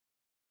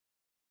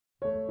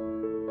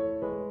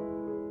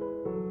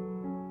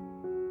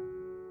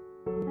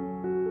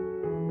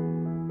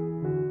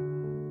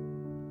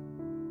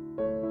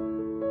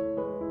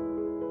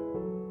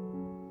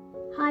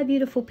Hi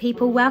beautiful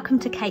people, welcome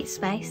to Kate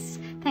Space.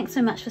 Thanks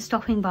so much for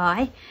stopping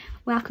by.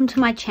 Welcome to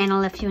my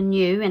channel if you're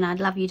new, and I'd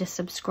love you to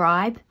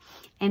subscribe.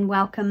 And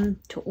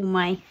welcome to all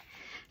my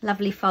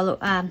lovely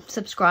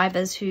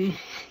subscribers who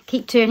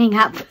keep turning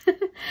up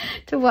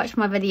to watch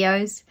my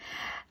videos.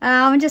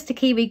 I'm just a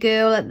Kiwi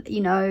girl, you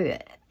know,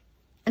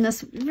 in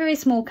this very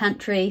small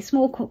country,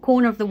 small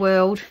corner of the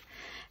world,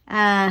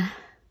 trying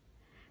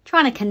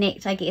to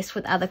connect, I guess,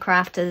 with other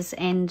crafters,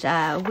 and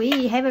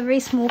we have a very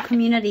small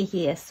community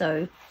here.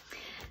 So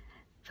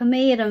for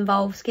me, it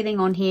involves getting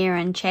on here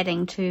and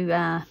chatting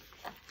to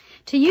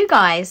you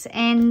guys,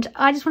 and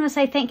I just want to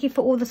say thank you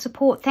for all the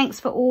support. Thanks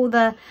for all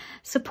the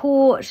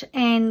support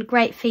and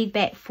great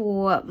feedback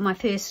for my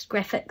first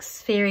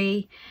graphics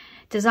fairy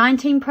design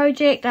team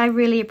project. I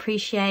really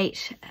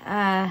appreciate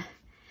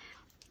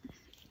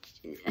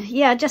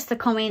yeah, just the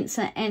comments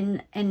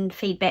and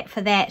feedback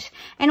for that,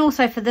 and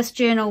also for this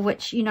journal,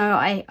 which, you know,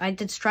 I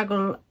did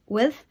struggle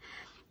with,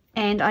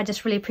 and I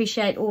just really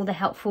appreciate all the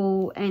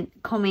helpful and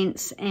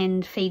comments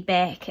and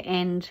feedback.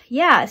 And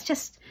yeah, it's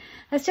just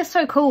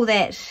so cool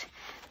that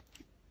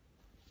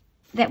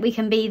we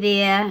can be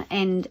there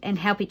and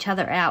help each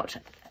other out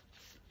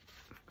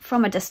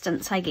from a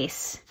distance, I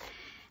guess.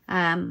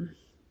 So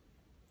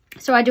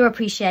I do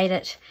appreciate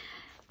it.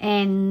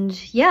 And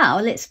yeah,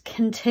 let's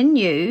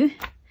continue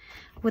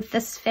with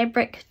this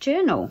fabric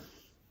journal.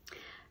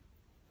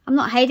 I'm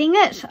not hating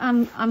it.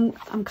 I'm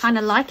kind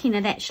of liking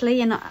it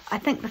actually, and I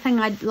think the thing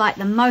I like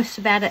the most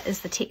about it is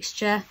the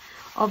texture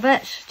of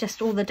it,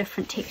 just all the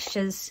different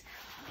textures.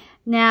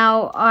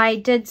 Now, I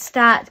did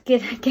start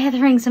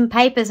gathering some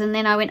papers, and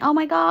then I went, oh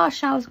my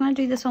gosh, I was going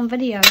to do this on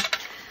video.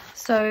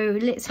 So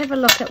let's have a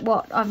look at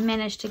what I've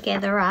managed to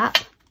gather up.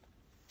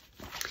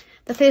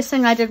 The first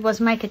thing I did was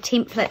make a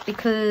template,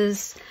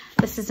 because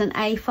this is an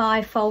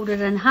A5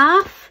 folded in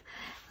half.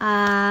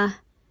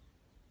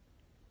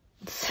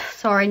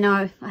 Sorry,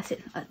 no, I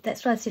said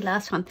that's what I said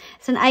last time.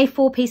 It's an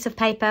A4 piece of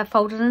paper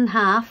folded in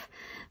half.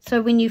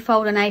 So when you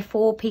fold an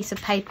A4 piece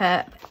of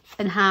paper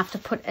in half to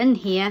put in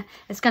here,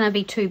 it's going to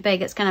be too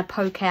big. It's going to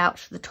poke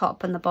out the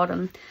top and the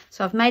bottom.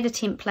 So I've made a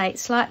template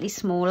slightly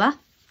smaller,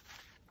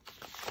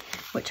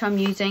 which I'm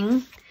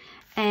using.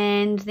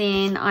 And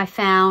then I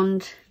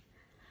found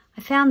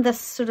this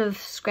sort of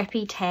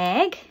scrappy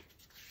tag.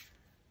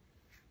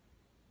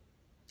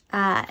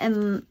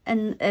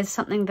 As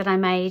something that I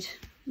made,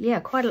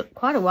 yeah, quite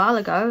a while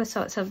ago.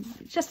 So it's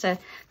just a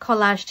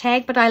collage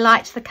tag, but I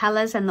liked the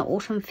colours and the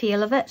autumn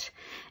feel of it,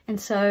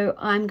 and so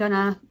I'm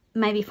gonna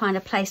maybe find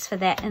a place for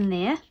that in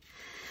there.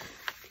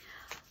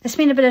 I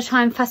spent a bit of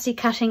time fussy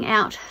cutting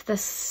out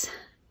this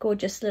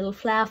gorgeous little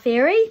flower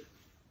fairy.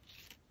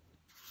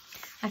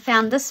 I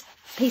found this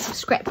piece of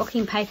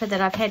scrapbooking paper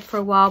that I've had for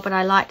a while, but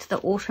I liked the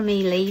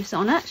autumny leaves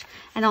on it,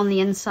 and on the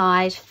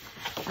inside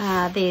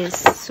there's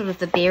sort of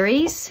the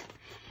berries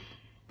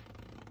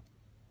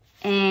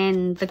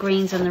and the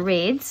greens and the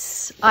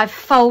reds. I've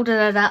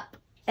folded it up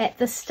at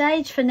this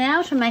stage for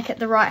now to make it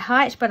the right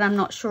height, but I'm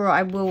not sure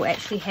I will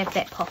actually have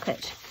that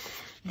pocket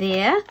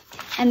there.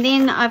 And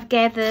then I've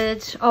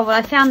gathered, oh well,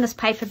 I found this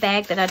paper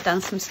bag that I've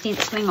done some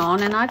stenciling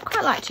on, and I'd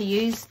quite like to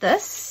use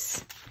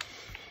this.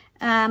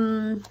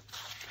 That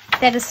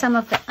is some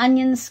of the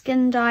onion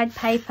skin dyed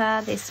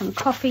paper. There's some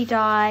coffee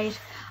dyed.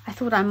 I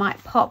thought I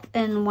might pop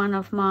in one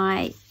of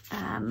my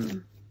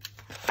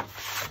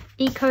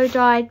eco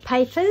dyed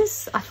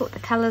papers. I thought the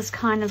colours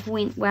kind of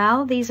went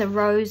well. These are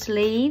rose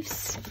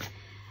leaves,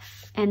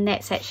 and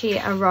that's actually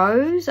a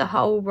rose, a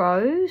whole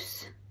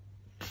rose.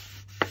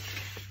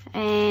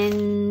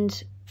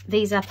 And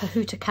these are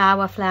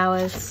Pahutakawa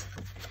flowers.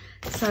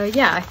 So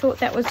yeah, I thought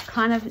that was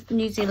kind of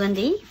New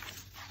Zealand-y.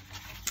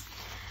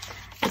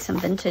 There's some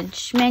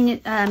vintage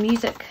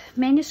music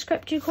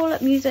manuscript, you call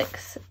it, music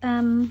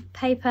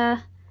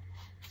paper.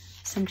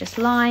 Some just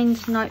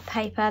lined note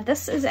paper.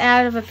 This is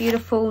out of a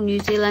beautiful New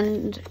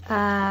Zealand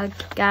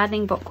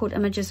gardening book called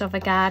Images of a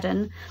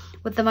Garden,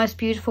 with the most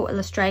beautiful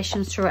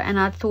illustrations through it, and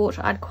I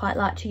thought I'd quite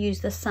like to use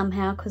this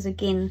somehow, because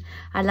again,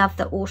 I love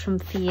the autumn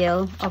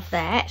feel of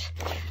that.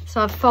 So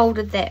I've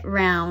folded that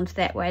round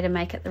that way to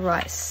make it the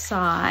right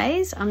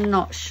size. I'm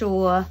not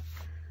sure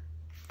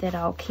that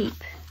I'll keep,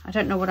 I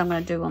don't know what I'm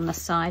going to do on this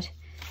side.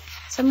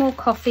 Some more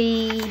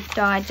coffee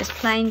dyed, just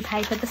plain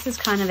paper. This is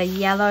kind of a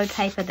yellow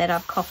paper that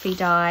I've coffee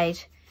dyed,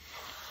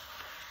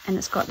 and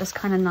it's got this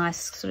kind of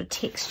nice sort of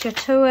texture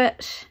to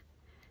it.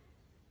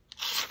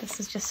 This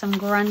is just some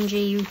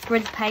grungy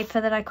grid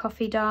paper that I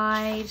coffee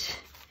dyed.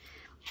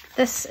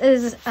 This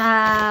is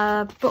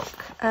a book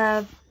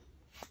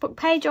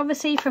page,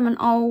 obviously, from an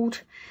old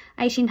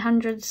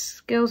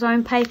 1800s Girls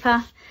Own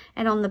paper,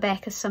 and on the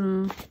back is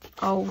some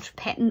old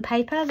pattern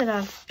paper that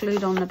I've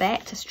glued on the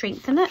back to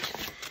strengthen it.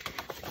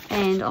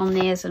 And on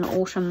there's an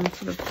autumn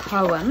sort of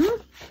poem.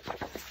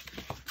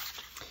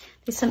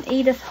 There's some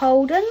Edith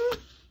Holden,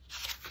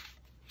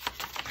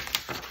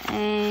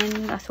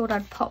 and I thought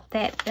I'd pop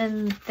that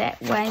in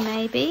that way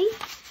maybe.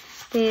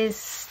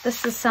 This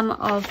is some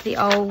of the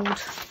old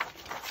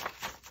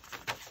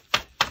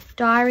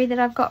diary that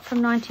I've got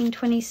from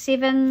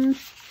 1927.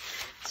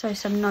 So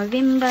some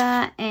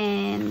November,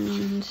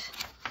 and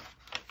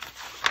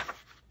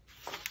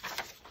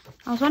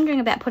I was wondering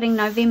about putting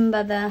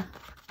November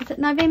is it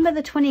November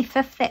the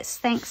 25th, that's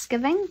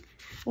Thanksgiving?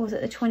 Or is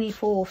it the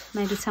 24th?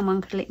 Maybe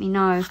someone could let me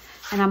know.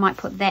 And I might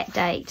put that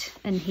date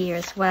in here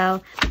as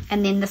well.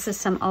 And then this is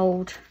some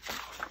old,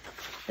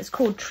 it's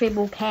called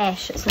Treble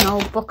Cash. It's an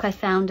old book I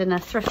found in a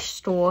thrift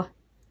store.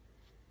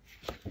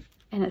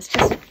 And it's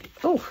just,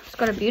 oh, it's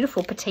got a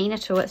beautiful patina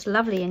to it. It's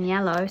lovely in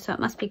yellow, so it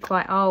must be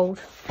quite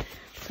old.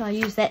 So I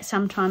use that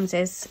sometimes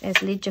as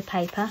ledger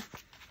paper.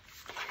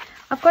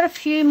 I've got a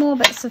few more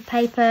bits of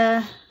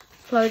paper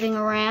floating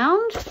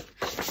around.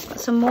 Got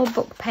some more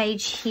book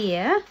page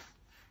here.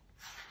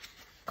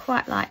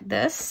 Quite like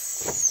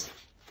this.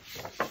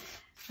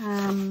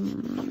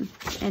 And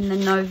the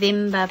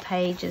November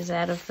page is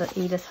out of the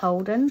Edith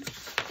Holden.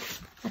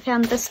 I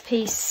found this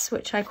piece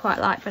which I quite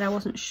like, but I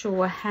wasn't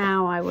sure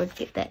how I would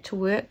get that to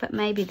work, but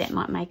maybe that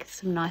might make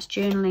some nice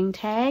journaling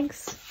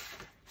tags.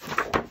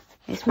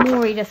 There's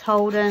more Edith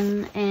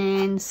Holden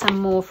and some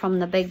more from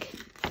the big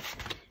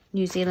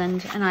New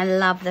Zealand, and I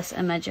love this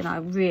image and I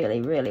really,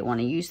 really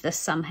want to use this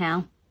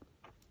somehow.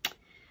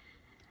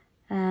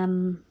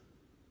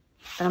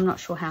 But I'm not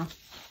sure how.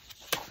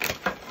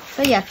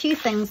 So yeah, a few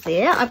things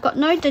there. I've got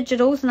no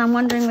digitals, and I'm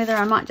wondering whether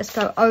I might just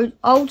go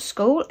old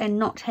school and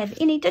not have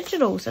any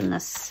digitals in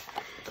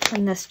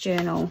this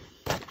journal.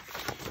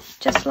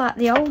 Just like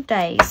the old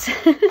days.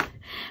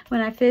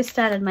 When I first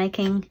started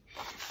making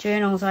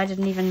journals, I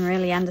didn't even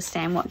really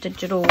understand what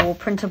digital or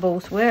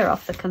printables were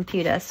off the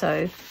computer.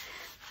 So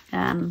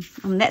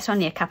that's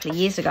only a couple of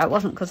years ago. It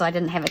wasn't because I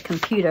didn't have a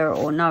computer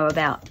or know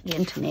about the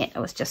internet. It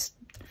was just,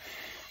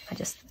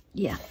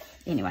 yeah.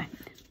 Anyway,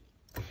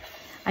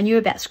 I knew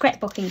about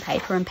scrapbooking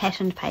paper and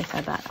patterned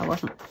paper, but I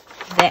wasn't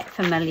that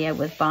familiar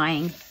with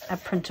buying a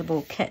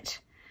printable kit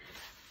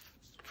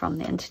from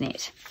the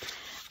internet.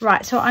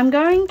 Right, so I'm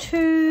going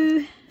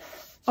to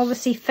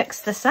obviously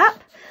fix this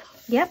up.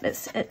 Yep,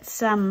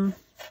 it's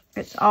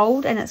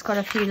old and it's got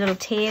a few little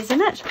tears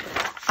in it.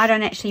 I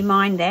don't actually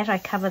mind that. I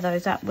cover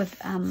those up with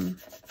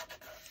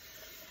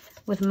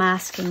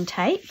masking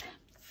tape.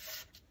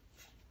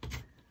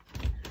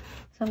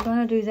 So I'm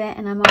going to do that,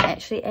 and I might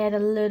actually add a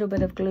little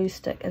bit of glue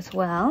stick as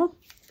well,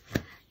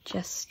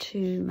 just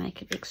to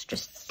make it extra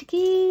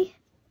sticky.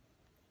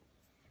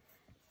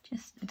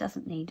 Just it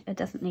doesn't need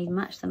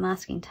much. The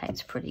masking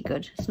tape's pretty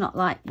good. It's not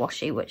like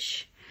washi,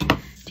 which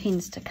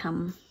tends to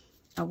come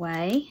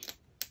away.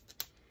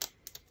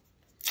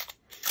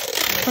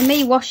 For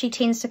me, washi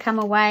tends to come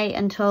away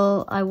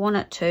until I want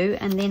it to,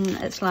 and then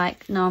it's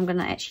like, no, I'm going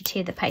to actually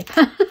tear the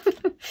paper.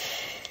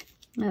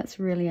 That's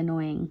really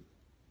annoying.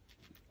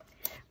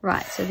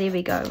 Right, so there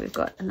we go. We've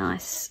got a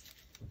nice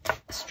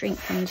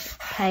strengthened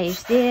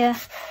page there.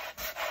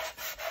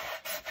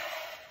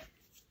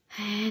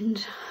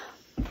 And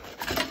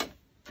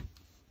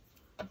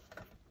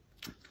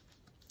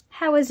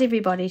how is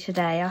everybody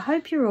today? I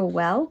hope you're all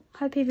well.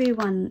 Hope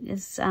everyone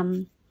is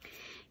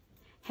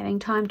having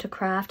time to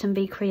craft and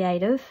be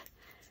creative.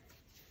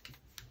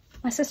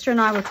 My sister and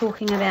I were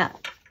talking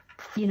about,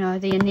 you know,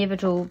 the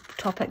inevitable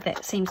topic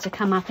that seems to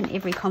come up in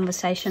every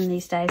conversation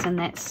these days, and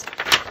that's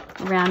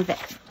around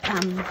that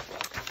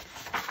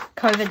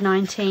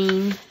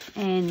COVID-19,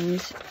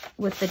 and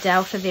with the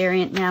Delta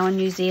variant now in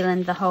New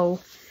Zealand, the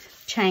whole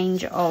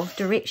change of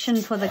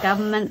direction for the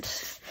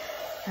government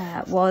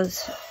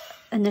was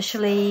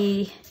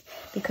initially,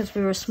 because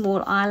we were a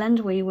small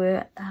island, we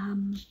were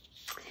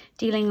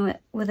dealing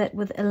with it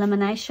with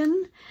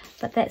elimination,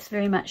 but that's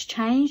very much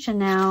changed, and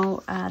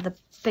now the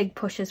big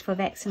push is for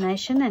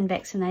vaccination, and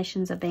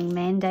vaccinations are being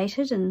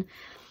mandated in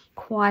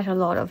quite a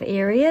lot of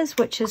areas,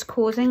 which is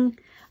causing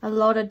a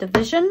lot of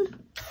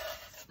division,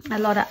 a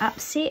lot of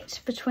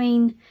upset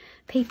between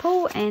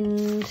people,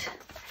 and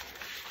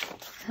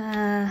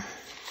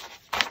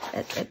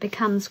it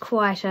becomes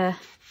quite a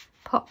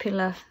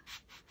popular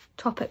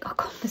topic of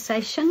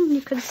conversation, you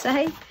could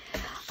say.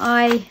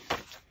 I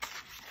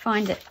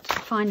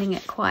finding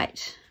it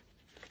quite,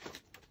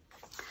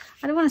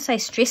 I don't want to say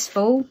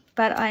stressful,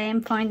 but I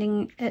am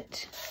finding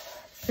it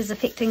is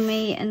affecting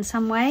me in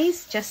some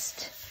ways,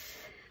 just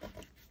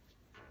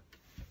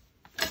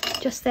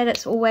that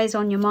it's always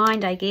on your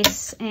mind, I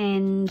guess,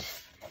 and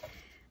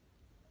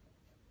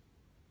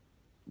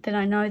that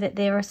I know that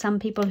there are some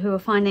people who are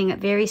finding it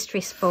very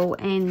stressful,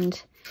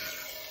 and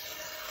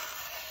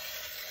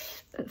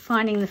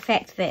finding the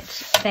fact that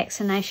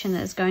vaccination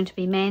is going to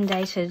be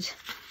mandated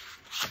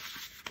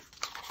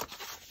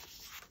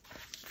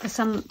for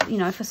some, you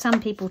know, for some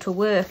people to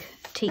work,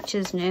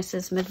 teachers,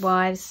 nurses,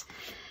 midwives,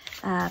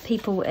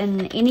 people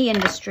in any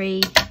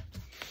industry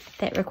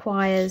that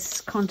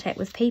requires contact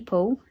with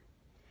people.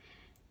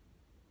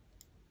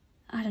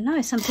 I don't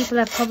know, some people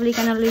are probably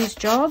going to lose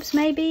jobs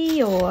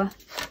maybe, or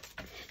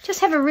just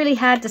have a really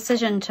hard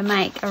decision to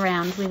make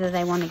around whether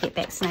they want to get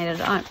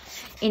vaccinated.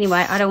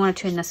 Anyway, I don't want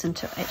to turn this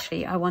into,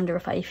 actually, I wonder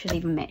if I should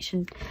even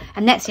mention,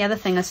 and that's the other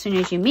thing, as soon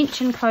as you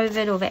mention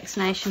COVID or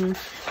vaccination,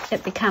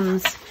 it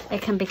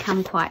can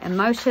become quite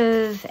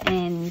emotive,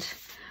 and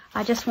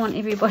I just want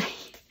everybody,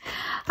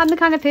 I'm the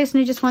kind of person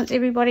who just wants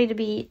everybody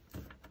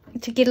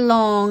to get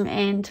along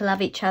and to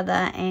love each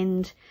other.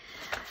 And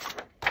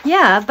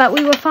yeah, but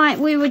we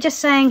were just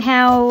saying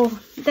how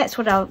that's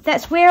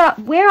where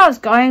I was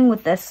going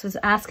with this, was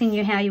asking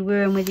you how you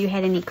were and whether you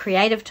had any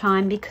creative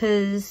time,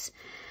 because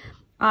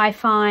I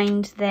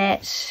find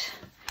that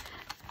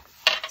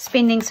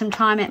spending some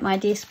time at my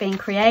desk being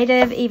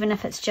creative, even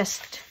if it's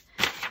just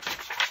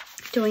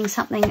doing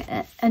something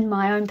in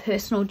my own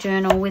personal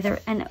journal,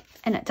 and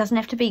it doesn't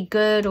have to be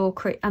good or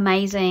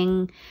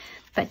amazing,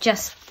 but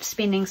just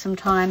spending some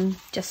time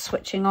just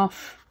switching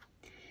off,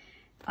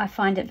 I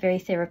find it very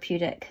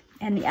therapeutic.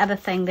 And the other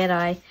thing that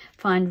I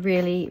find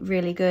really,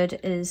 really good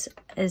is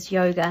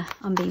yoga.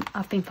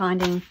 I've been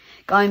finding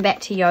going back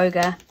to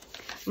yoga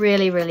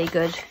really, really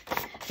good,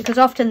 because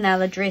often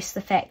they'll address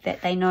the fact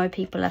that they know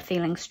people are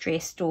feeling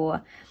stressed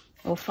or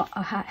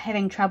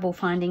having trouble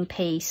finding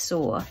peace,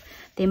 or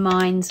their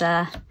minds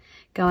are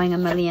going a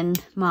million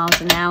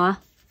miles an hour.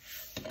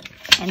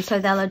 And so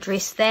they'll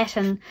address that,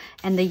 and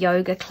the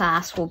yoga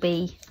class will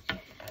be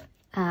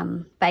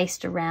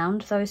based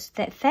around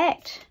that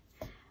fact.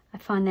 I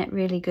find that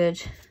really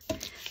good.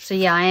 So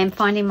yeah, I am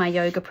finding my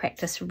yoga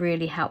practice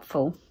really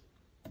helpful.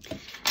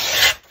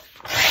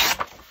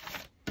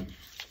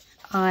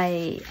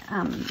 I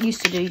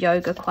used to do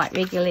yoga quite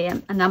regularly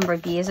a number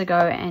of years ago,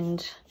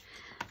 and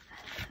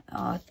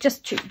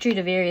just due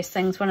to various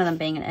things, one of them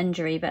being an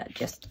injury, but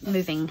just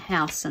moving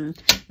house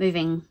and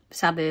moving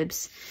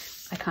suburbs,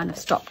 I kind of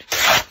stopped.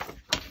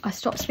 I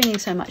stopped spending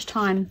so much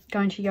time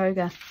going to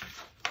yoga.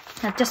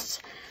 I've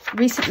just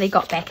recently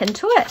got back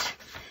into it.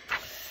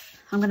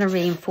 I'm going to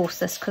reinforce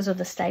this because of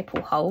the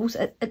staple holes.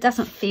 It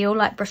doesn't feel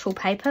like brittle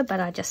paper, but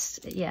I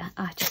just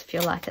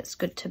feel like it's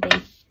good to be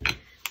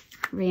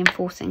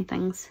reinforcing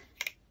things.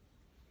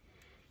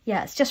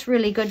 Yeah, it's just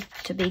really good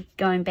to be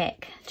going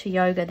back to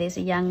yoga. There's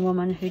a young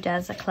woman who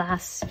does a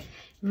class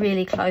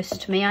really close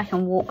to me. I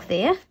can walk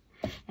there,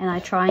 and I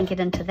try and get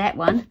into that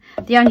one.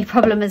 The only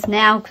problem is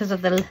now, because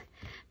of the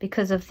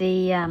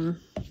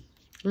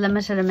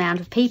limited amount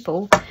of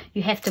people,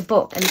 you have to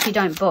book, and if you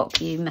don't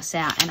book, you miss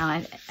out. And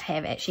I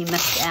have actually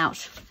missed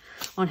out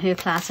on her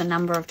class a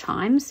number of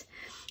times.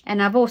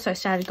 And I've also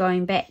started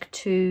going back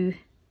to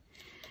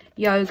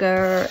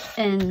yoga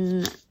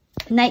in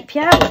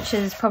Napier, which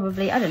is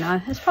probably, I don't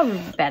know, it's probably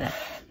about a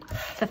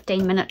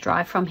 15-minute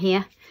drive from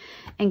here,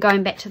 and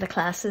going back to the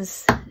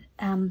classes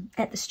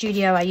at the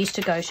studio I used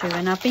to go to,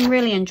 and I've been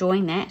really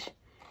enjoying that.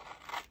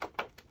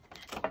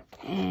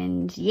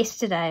 And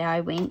yesterday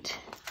I went,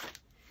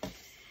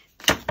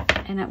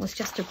 and it was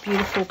just a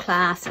beautiful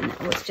class, and it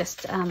was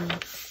just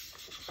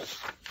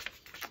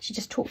she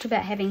just talked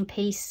about having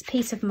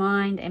peace of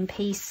mind and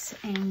peace,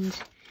 and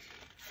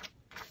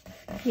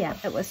yeah,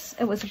 it was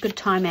a good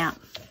time out.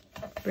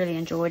 Really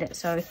enjoyed it.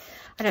 So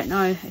I don't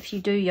know if you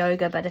do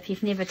yoga, but if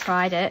you've never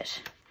tried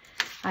it,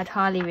 I'd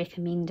highly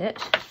recommend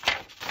it.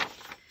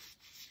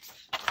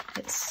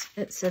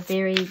 It's a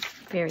very,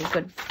 very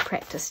good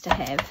practice to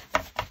have.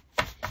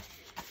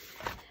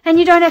 And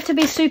you don't have to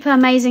be super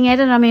amazing at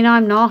it. I mean,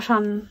 I'm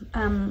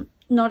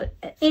not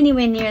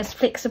anywhere near as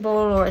flexible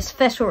or as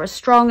fit or as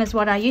strong as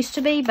what I used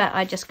to be, but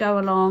I just go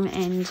along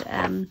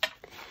and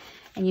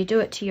you do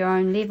it to your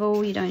own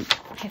level. You don't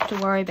have to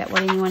worry about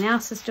what anyone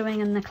else is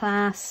doing in the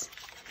class.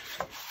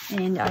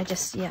 And I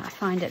just, yeah, I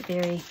find it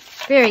very,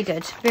 very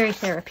good, very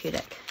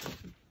therapeutic.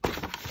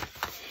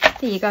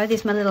 There you go.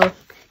 There's my little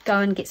go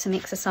and get some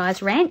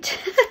exercise rant.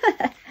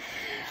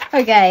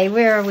 Okay,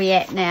 where are we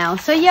at now?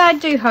 So yeah, I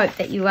do hope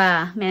that you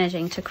are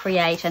managing to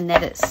create, and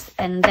that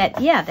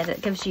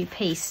it gives you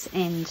peace,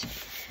 and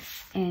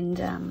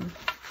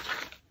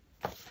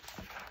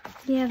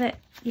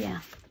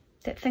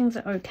that things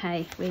are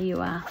okay where you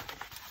are.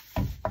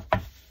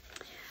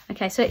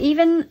 Okay, so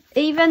even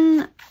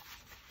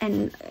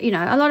and you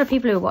know, a lot of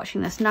people who are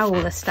watching this know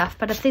all this stuff,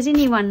 but if there's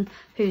anyone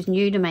who's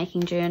new to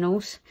making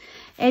journals,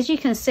 as you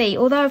can see,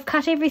 although I've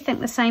cut everything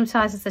the same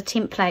size as the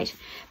template,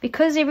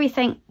 because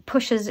everything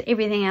pushes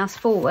everything else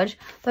forward,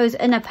 those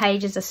inner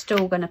pages are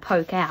still going to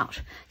poke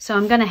out. So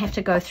I'm going to have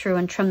to go through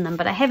and trim them,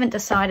 but I haven't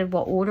decided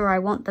what order I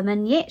want them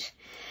in yet.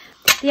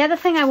 The other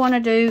thing I want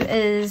to do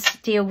is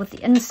deal with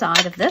the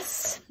inside of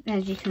this.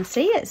 As you can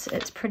see,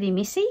 it's pretty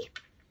messy.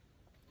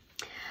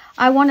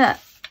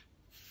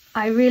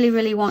 I really,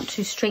 really want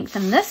to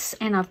strengthen this,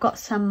 and I've got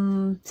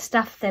some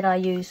stuff that I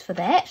use for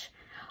that.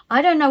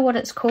 I don't know what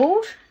it's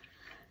called.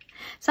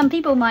 Some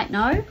people might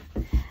know.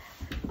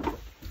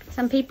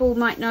 Some people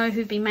might know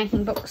who've been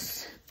making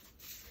books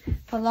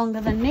for longer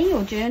than me,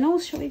 or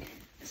journals, should we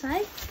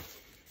say.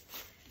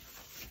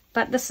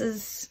 But this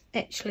is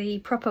actually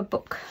proper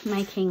book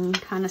making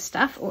kind of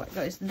stuff, or it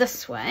goes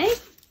this way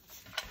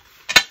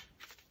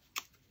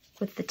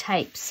with the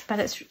tapes, but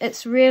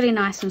it's really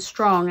nice and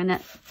strong, and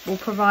it will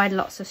provide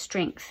lots of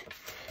strength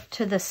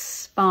to the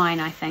spine,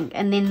 I think.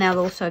 And then there'll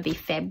also be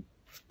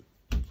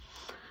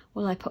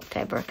I put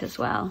fabric as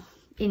well.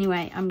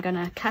 Anyway, I'm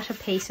gonna cut a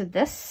piece of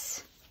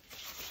this.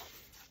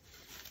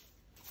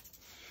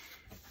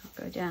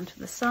 I'll go down to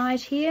the side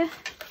here,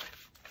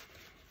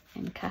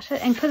 and cut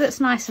it. And because it's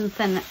nice and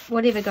thin,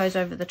 whatever goes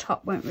over the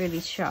top won't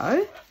really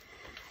show.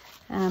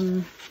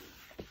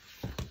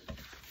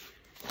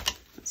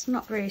 It's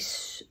not very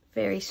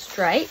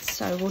straight,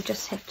 so we'll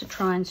just have to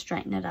try and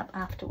straighten it up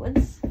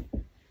afterwards.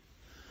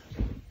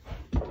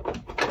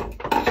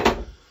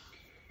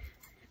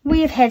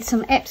 We have had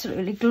some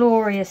absolutely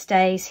glorious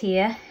days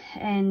here,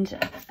 and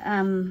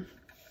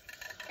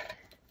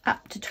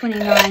up to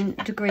 29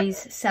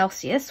 degrees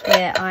Celsius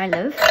where I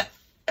live,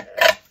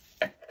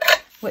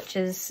 which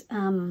is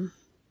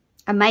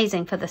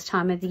amazing for this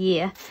time of the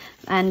year.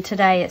 And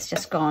today it's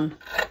just gone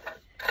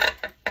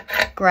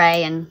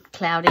grey and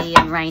cloudy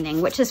and raining,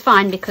 which is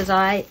fine because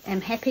I am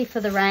happy for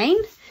the rain.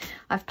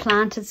 I've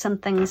planted some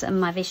things in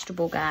my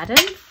vegetable garden,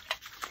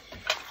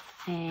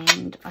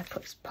 and I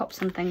popped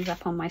some things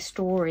up on my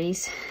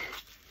stories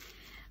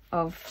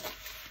of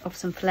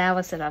some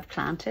flowers that I've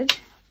planted.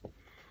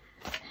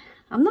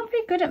 I'm not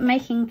very good at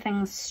making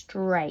things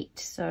straight,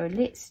 so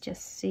let's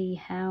just see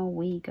how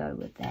we go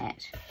with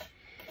that.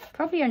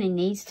 Probably only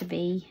needs to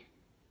be...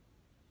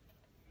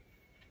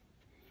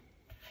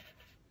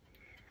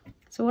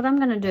 So what I'm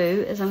going to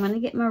do is I'm going to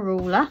get my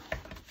ruler.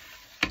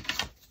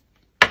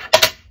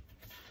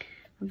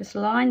 I've just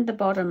lined the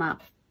bottom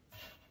up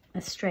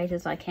as straight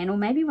as I can, or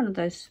maybe one of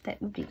those,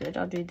 that would be good.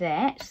 I'll do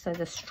that, so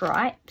the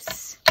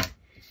stripes.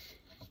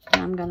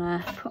 And I'm going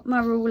to put my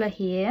ruler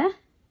here.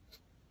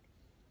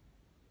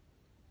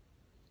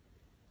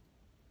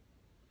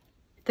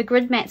 The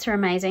grid mats are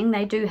amazing.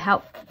 They do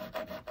help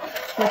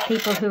with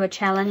people who are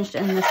challenged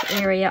in this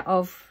area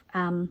of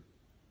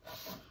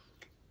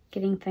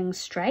getting things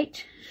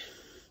straight.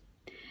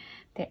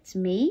 That's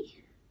me.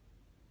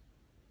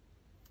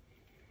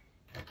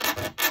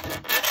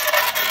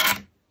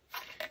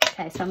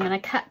 Okay, so I'm going to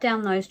cut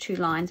down those two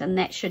lines, and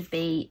that should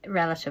be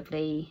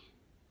relatively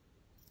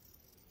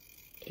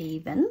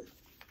even.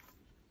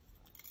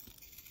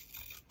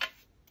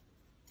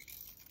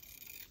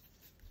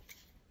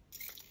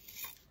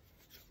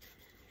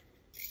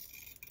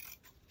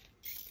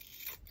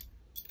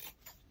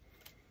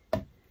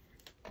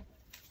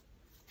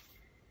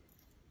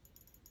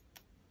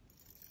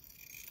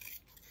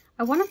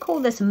 I want to call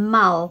this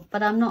mull,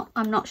 but I'm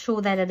not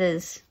sure that it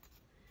is.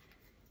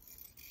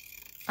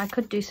 I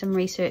could do some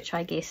research,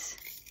 I guess.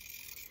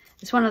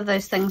 It's one of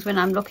those things when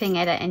I'm looking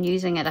at it and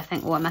using it, I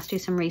think, oh, I must do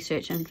some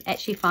research and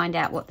actually find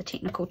out what the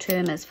technical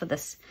term is for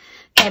this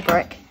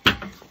fabric.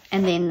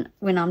 And then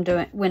when I'm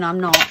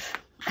not,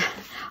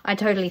 I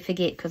totally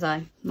forget because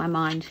my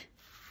mind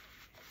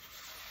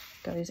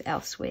goes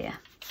elsewhere.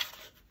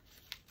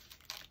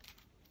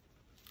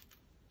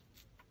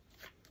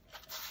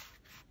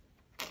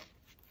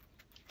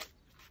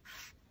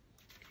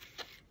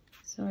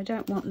 So I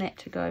don't want that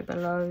to go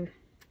below.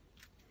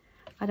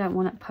 I don't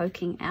want it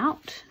poking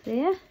out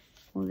there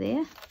or there.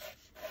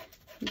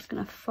 I'm just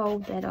going to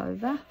fold that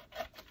over.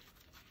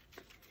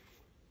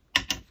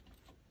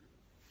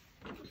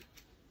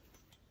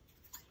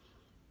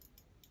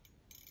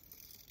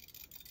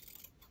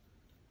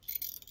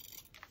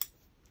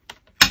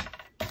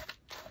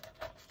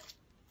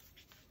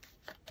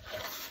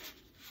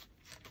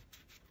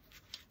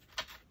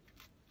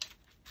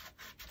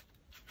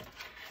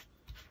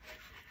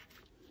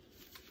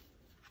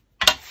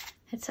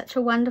 It's such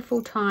a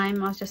wonderful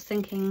time. I was just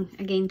thinking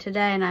again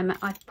today, and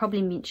I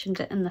probably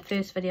mentioned it in the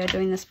first video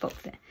doing this book,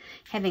 that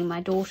having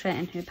my daughter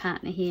and her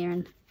partner here,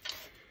 and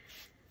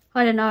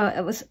I don't know,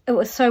 it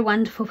was so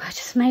wonderful, but it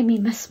just made me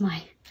miss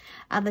my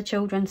other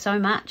children so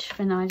much.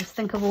 And I just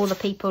think of all the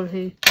people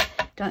who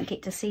don't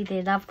get to see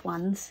their loved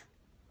ones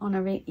on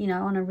a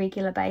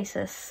regular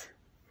basis.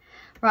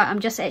 Right, I'm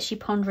just actually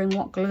pondering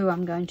what glue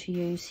I'm going to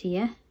use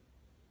here.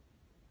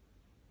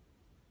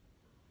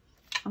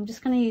 I'm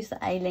just going to use the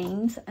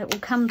Aleene's. It will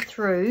come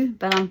through,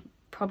 but I'm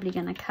probably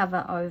going to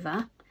cover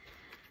over.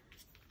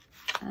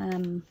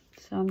 So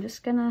I'm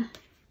just going to,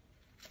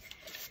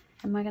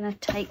 am I going to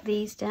take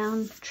these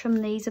down,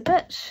 trim these a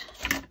bit?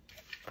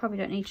 Probably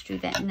don't need to do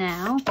that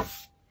now.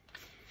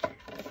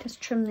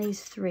 Just trim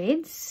these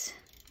threads.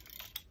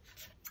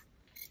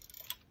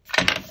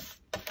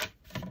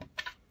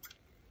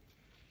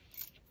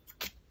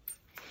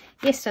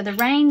 Yes, so the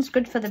rain's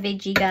good for the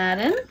veggie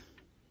garden.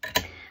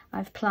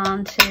 I've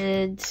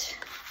planted,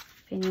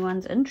 if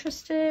anyone's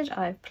interested,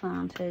 I've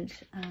planted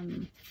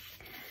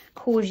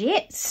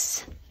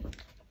courgettes.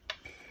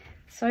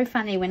 So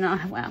funny when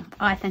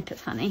I think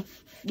it's funny.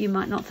 You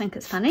might not think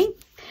it's funny,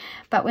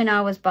 but when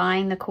I was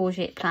buying the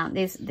courgette plant,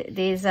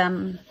 there's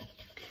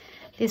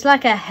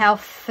like a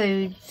health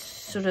food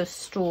sort of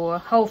store,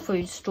 whole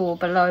food store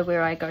below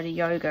where I go to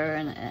yoga,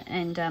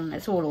 and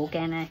it's all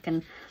organic,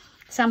 and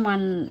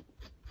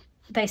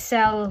they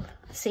sell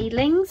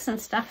seedlings and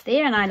stuff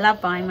there, and I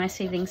love buying my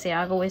seedlings there.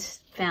 I've always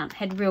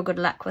had real good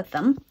luck with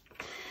them.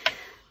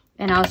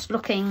 And I was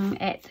looking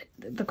at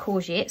the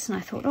courgettes, and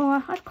I thought,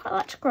 oh, I'd quite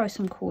like to grow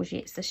some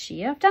courgettes this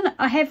year.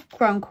 I have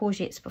grown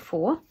courgettes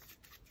before,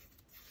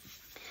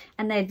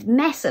 and they're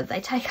massive.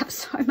 They take up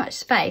so much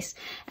space.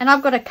 And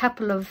I've got a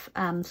couple of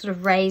sort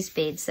of raised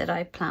beds that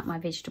I plant my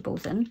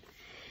vegetables in,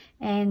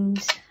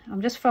 And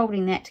I'm just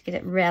folding that to get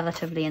it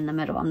relatively in the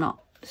middle. I'm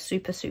not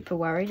super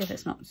worried if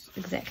it's not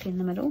exactly in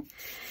the middle.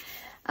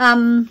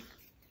 And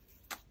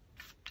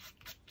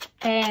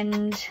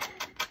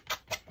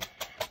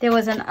there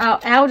was an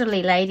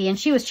elderly lady, and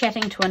she was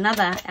chatting to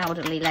another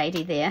elderly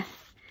lady there,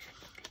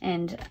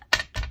 and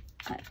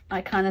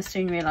I kind of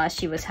soon realized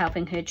she was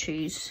helping her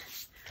choose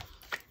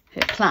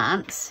her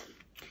plants.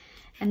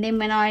 And then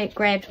when I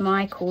grabbed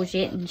my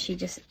courgette, and she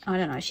just, I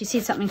don't know, she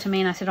said something to me,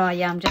 and I said, oh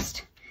yeah, I'm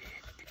just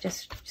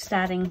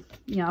starting,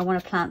 you know, I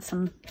want to plant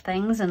some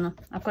things, and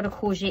I've got a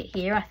courgette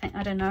here.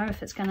 I don't know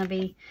if it's going to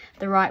be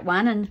the right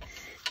one.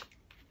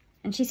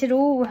 And she said,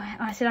 oh,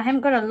 I said, I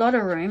haven't got a lot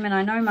of room, and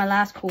I know my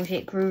last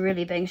courgette grew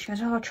really big. She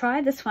goes, oh,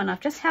 try this one.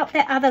 I've just helped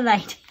that other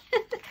lady.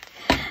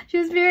 She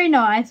was very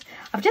nice.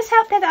 I've just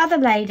helped that other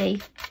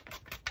lady.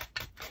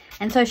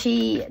 And so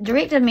she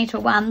directed me to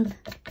one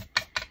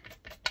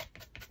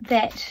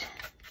that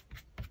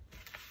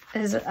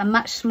is a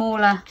much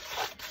smaller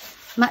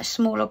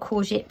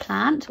courgette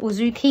plant, or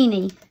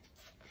zucchini,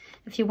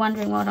 if you're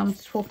wondering what I'm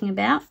talking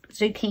about.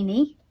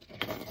 Zucchini,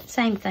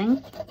 same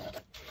thing.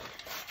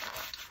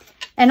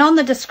 And on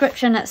the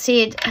description it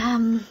said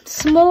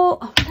small,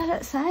 what did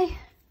it say?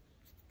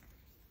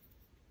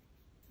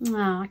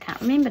 Oh, I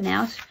can't remember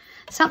now.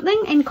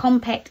 Something in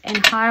compact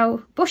and high,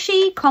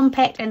 bushy,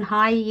 compact and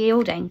high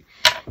yielding.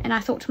 And I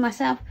thought to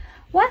myself,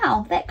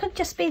 wow, that could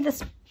just be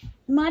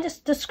my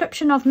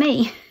description of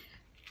me.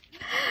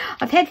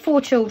 I've had 4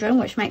 children,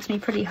 which makes me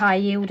pretty high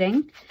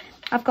yielding.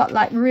 I've got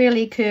like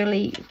really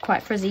curly,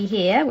 quite frizzy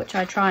hair, which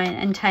I try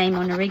and tame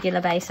on a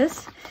regular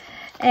basis.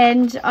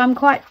 And I'm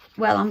quite,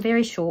 well, I'm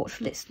very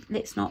short.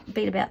 Let's not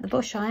beat about the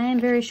bush. I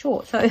am very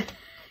short. So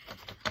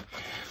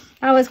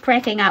I was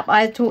cracking up.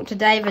 I talked to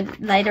David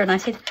later and I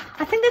said,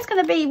 I think that's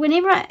going to be,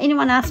 whenever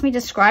anyone asks me to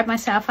describe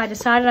myself, I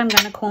decided I'm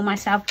going to call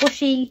myself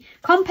bushy,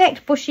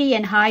 compact, bushy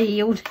and high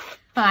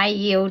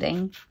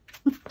yielding.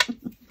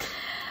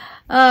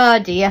 Oh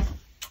dear.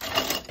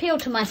 Appeal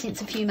to my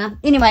sense of humour.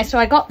 Anyway, so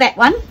I got that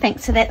one,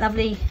 thanks to that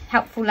lovely,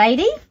 helpful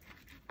lady.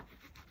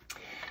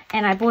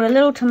 And I bought a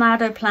little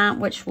tomato plant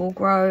which will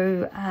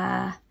grow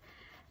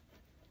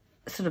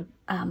sort of,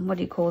 what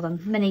do you call them?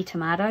 Mini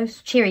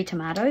tomatoes, cherry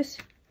tomatoes.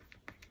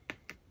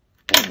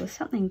 Oh, there's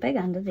something big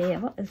under there.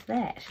 What is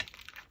that?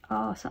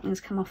 Oh,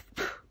 something's come off.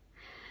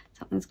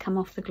 Something's come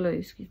off the glue.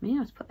 Excuse me.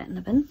 I'll just put that in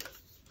the bin.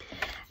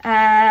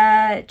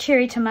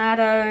 Cherry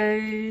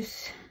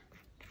tomatoes.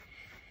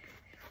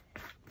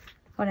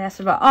 What else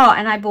have I got? Oh,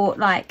 and I bought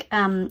like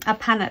a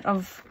punnet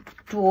of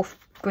dwarf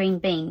green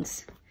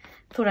beans.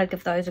 Thought I'd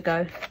give those a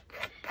go.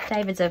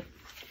 David's a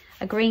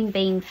green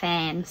bean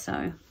fan,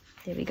 so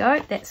there we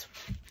go. That's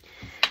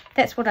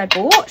what I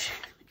bought.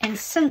 And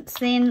since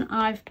then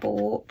I've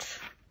bought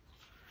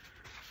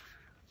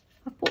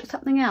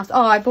something else.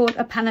 Oh, I bought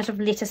a punnet of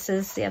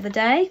lettuces the other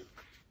day.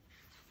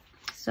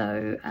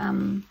 So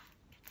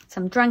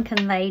some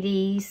Drunken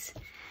Ladies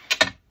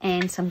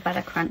and some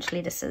Butter Crunch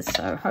lettuces.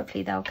 So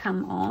hopefully they'll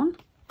come on.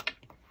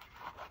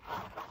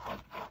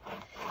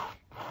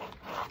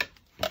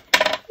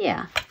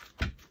 Yeah,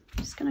 I'm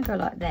just going to go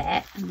like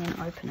that and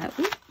then open it.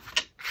 Ooh.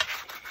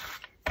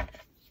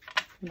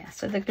 Yeah,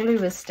 so the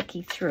glue is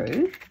sticky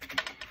through.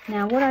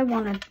 Now what I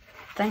want to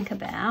think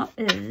about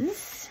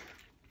is,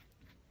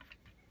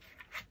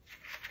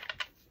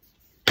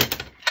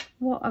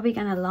 what are we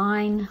going to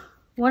line?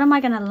 What am I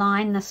going to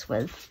line this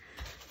with?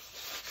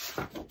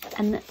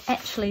 And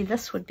actually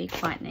this would be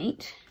quite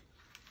neat,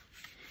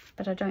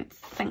 but I don't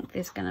think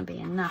there's going to be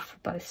enough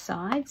for both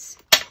sides.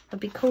 It'd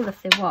be cool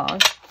if there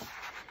was,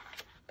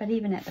 but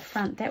even at the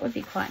front that would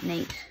be quite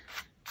neat.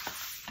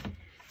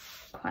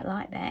 Quite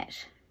like that.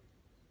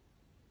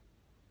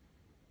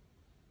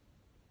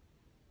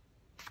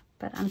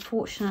 But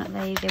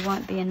unfortunately there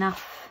won't be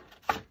enough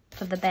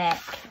for the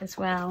back as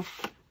well.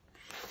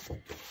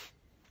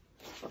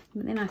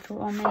 But then I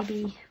thought, oh,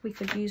 maybe we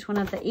could use one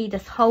of the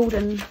Edith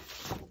Holden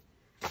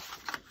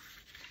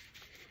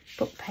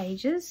book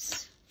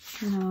pages.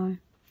 No.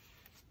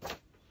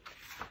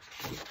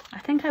 I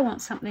think I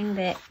want something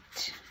that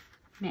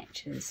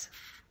matches.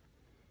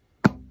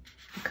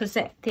 Because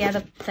the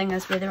other thing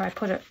is whether I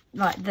put it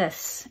like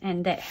this,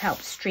 and that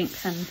helps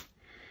strengthen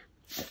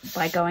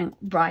by going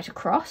right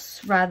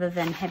across, rather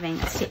than having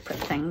a separate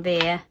thing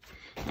there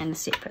and a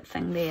separate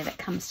thing there that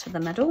comes to the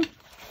middle.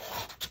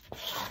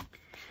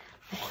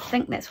 I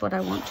think that's what I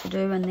want to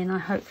do, and then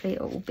hopefully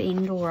it will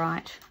bend all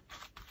right.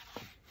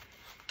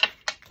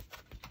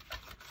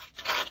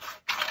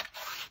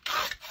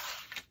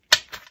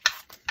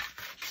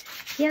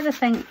 The other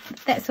thing,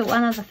 that's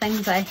one of the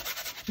things I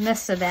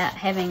miss about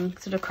having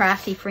sort of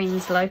crafty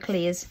friends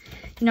locally is,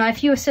 you know,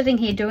 if you were sitting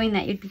here doing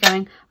that, you'd be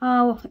going,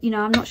 oh, you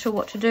know, I'm not sure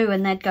what to do,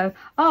 and they'd go,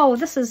 oh,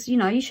 this is, you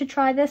know, you should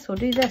try this or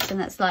do this,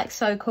 and it's like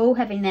so cool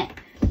having that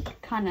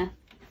kind of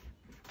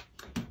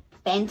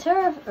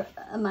banter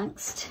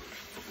amongst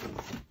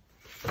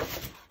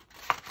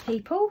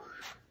people.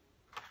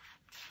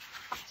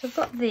 So I've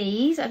got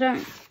these. I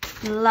don't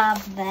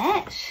love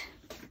that,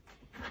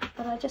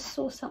 but I just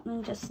saw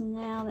something just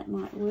now that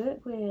might work.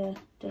 Where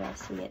did I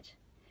see it?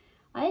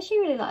 I actually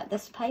really like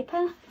this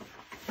paper.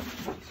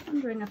 Just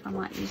wondering if I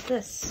might use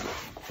this.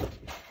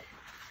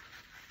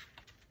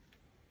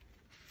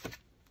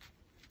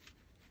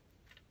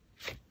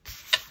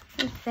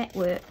 If that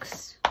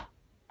works. I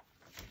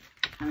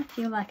kind of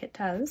feel like it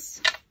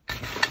does.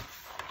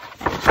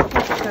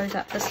 It goes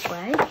up this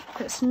way.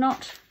 It's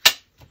not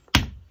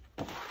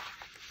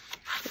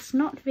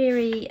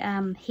very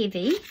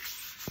heavy,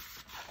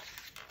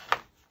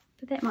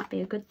 but that might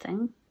be a good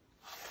thing.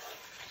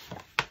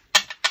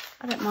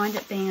 I don't mind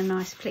it being a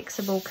nice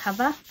flexible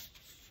cover.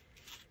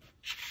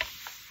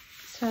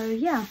 So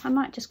yeah, I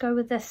might just go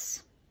with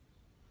this.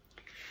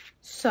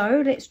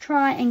 So let's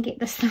try and get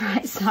this the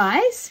right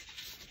size.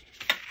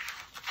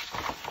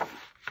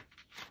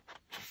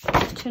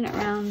 Let's turn it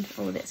around.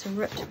 Oh, that's a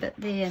ripped bit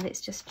there.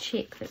 Let's just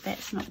check that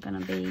that's not going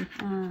to be,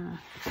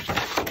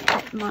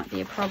 that might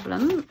be a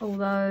problem.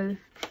 Although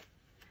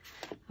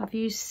I've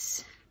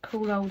used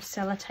cool old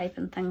sellotape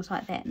and things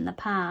like that in the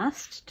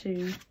past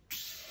to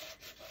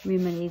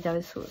remedy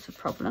those sorts of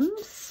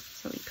problems.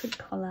 So we could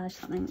collage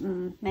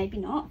something. Maybe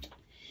not.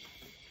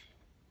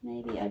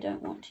 Maybe I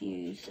don't want to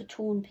use a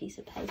torn piece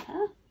of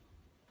paper.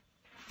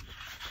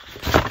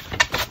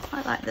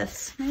 I like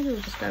this. Maybe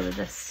we'll just go with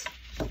this.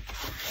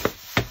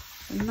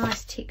 A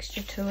nice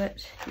texture to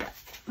it. Yeah,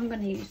 I'm going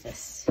to use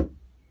this.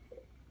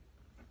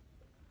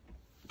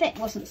 That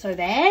wasn't so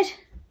bad.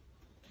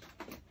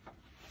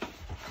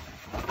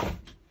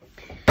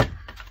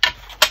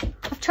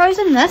 I've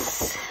chosen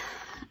this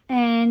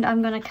and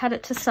I'm going to cut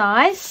it to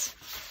size,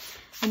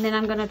 and then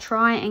I'm going to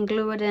try and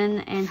glue it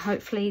in and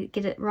hopefully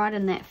get it right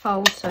in that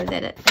fold so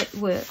that it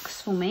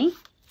works for me.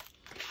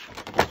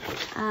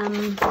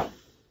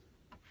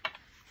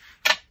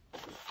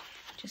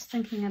 Just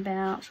thinking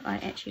about, I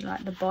actually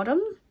like the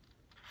bottom,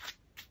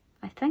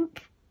 I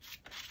think.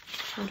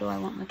 Or do I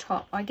want the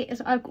top? I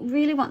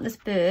really want this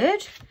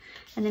bird,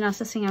 and then I was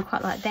just thinking I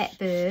quite like that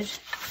bird.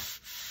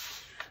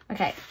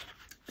 Okay,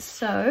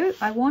 so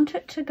I want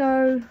it to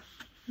go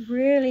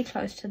really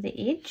close to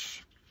the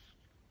edge.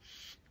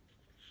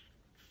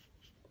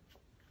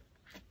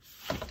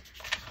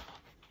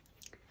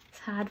 It's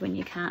hard when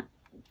you can't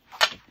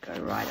go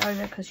right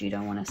over because you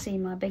don't want to see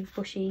my big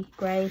bushy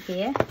grey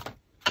hair.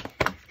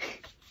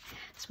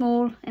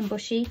 Small and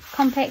bushy,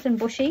 compact and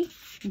bushy,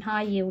 and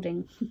high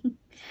yielding.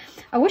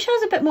 I wish I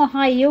was a bit more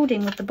high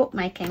yielding with the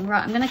bookmaking.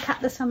 Right, I'm going to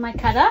cut this on my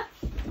cutter.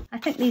 I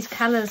think these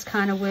colours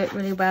kind of work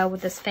really well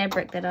with this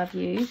fabric that I've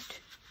used.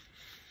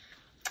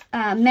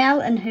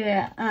 Mel in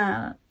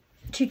her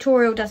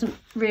tutorial doesn't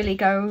really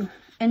go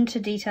into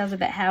details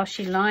about how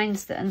she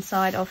lines the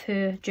inside of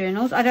her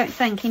journals. I don't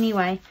think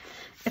anyway.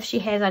 If she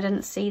has, I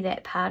didn't see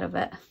that part of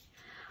it.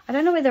 I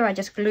don't know whether I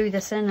just glue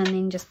this in and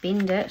then just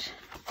bend it.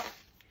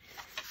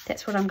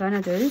 That's what I'm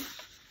going to do.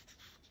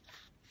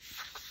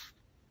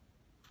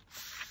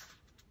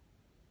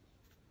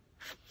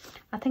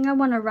 I think I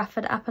want to rough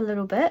it up a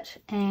little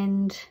bit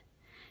and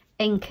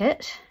ink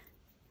it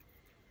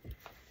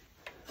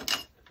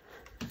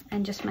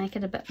and just make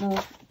it a bit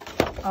more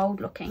old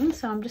looking.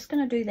 So I'm just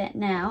going to do that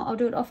now. I'll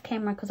do it off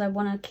camera because I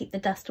want to keep the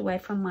dust away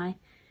from my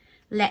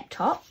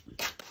laptop.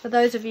 For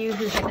those of you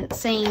who haven't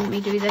seen me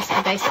do this,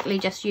 I basically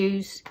just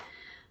use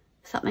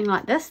something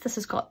like this. This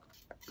has got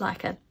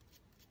like a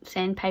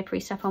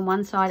sandpapery stuff on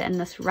one side and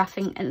this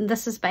roughing, and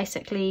this is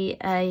basically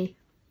a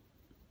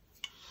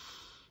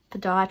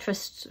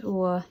podiatrist,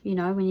 or you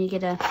know, when you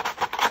get a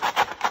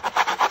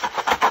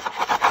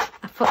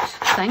foot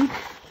thing,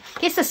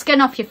 gets the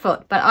skin off your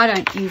foot, but I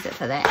don't use it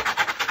for that,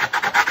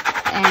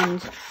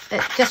 and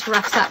it just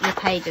roughs up your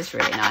pages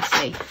really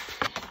nicely.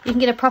 You can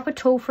get a proper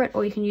tool for it,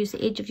 or you can use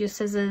the edge of your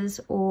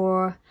scissors,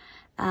 or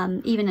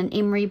even an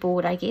emery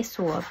board, I guess,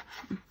 or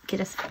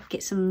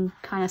get some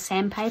kind of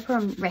sandpaper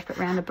and wrap it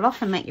around a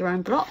block and make your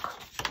own block.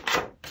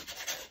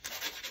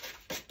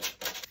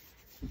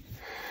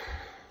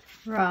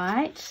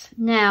 Right,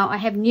 now I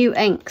have new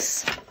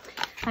inks.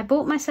 I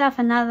bought myself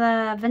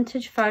another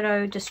Vintage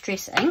Photo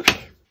Distress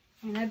ink,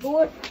 and I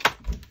bought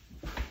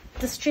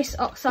Distress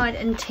Oxide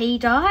in tea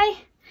dye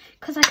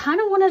because I kind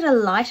of wanted a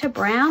lighter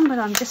brown, but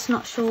I'm just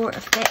not sure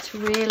if that's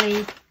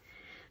really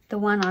the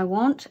one I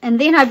want. And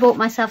then I bought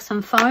myself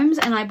some foams,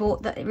 and I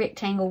bought the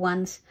rectangle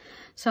ones.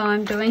 So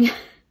I'm doing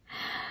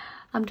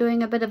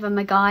a bit of a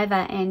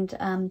MacGyver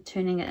and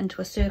turning it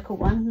into a circle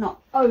one.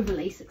 Not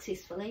overly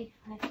successfully,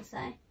 I have to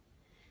say.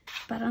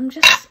 But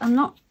I'm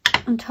not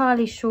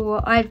entirely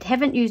sure. I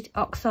haven't used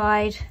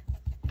oxide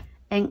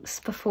inks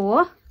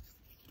before,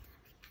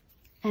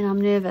 and I'm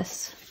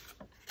nervous.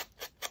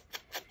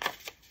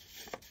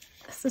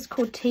 This is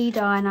called tea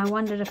dye, and I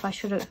wondered if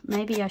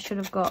maybe I should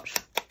have got,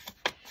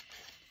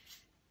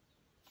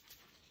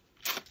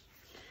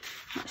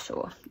 not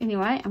sure.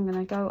 Anyway, I'm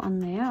going to go on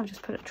there. I'll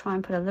just try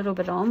and put a little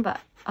bit on, but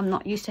I'm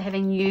not used to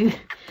having new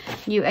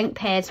ink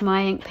pads. Some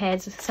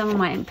of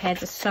my ink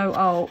pads are so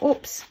old.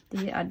 Oops,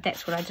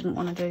 that's what I didn't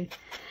want to do.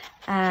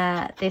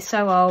 They're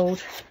so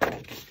old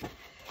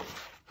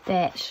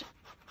that,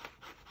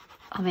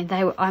 I mean,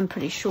 I'm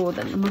pretty sure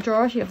that the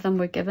majority of them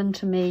were given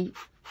to me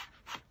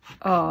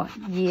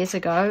years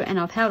ago, and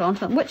I've held on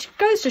to them, which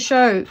goes to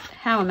show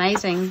how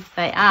amazing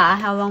they are,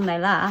 how long they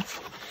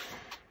last.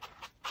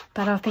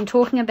 But I've been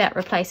talking about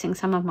replacing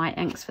some of my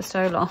inks for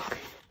so long.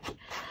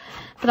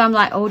 But I'm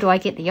like, oh, do I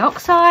get the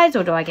oxides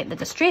or do I get the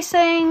distress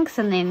inks?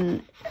 And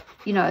then,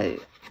 you know,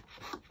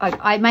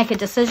 I make a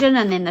decision,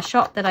 and then the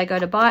shop that I go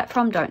to buy it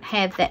from don't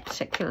have that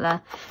particular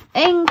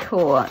ink,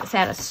 or it's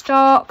out of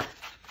stock.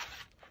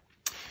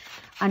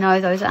 I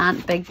know those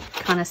aren't big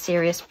kind of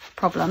serious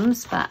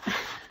problems, but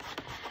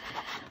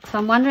so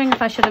I'm wondering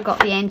if I should have got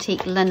the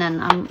antique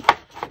linen.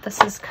 This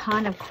is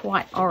kind of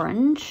quite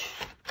orangey.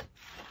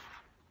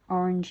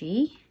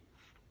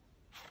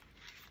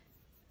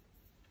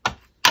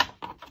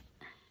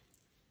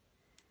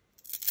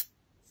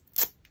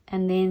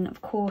 And then of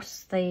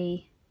course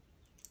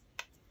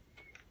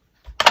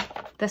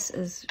this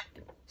is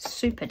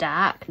super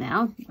dark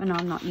now, and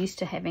I'm not used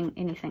to having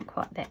anything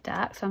quite that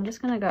dark, so I'm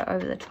just going to go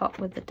over the top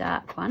with the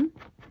dark one.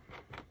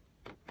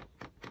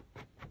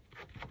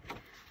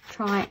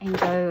 Try and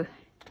go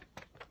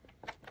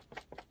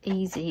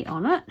easy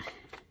on it.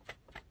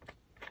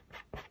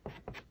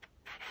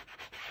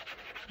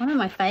 One of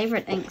my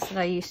favorite inks that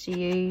I used to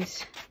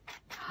use,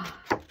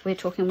 we're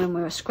talking when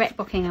we were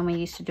scrapbooking and we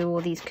used to do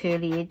all these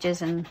curly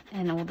edges and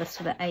all this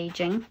sort of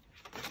aging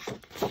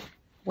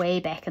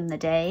way back in the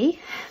day,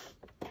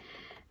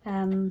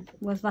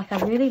 was like a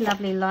really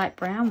lovely light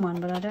brown one,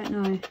 but I don't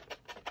know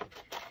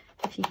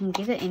if you can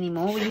get it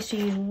anymore. We used to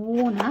use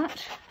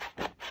walnut.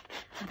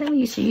 I think we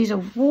used to use a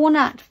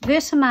walnut,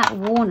 Versamark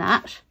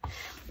walnut.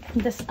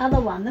 And this other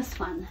one, this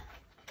one,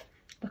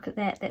 look at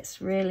that, that's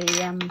really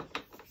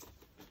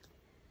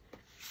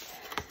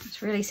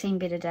it's really seen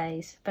better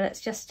days. But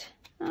it's just,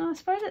 I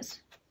suppose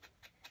it's,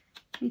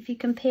 if you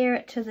compare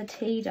it to the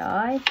tea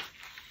dye,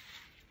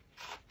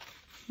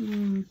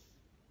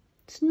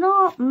 it's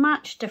not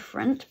much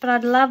different, but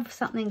I'd love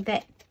something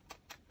back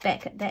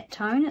at that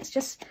tone. It's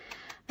just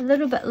a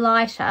little bit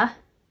lighter.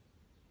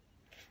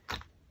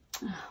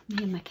 Oh,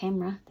 me and my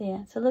camera there.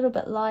 It's a little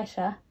bit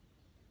lighter.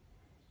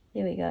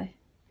 There we go.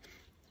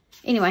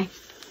 Anyway,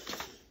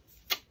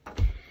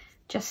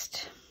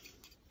 just,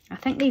 I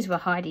think these were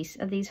Heidi's.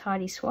 Are these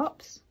Heidi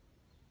swaps?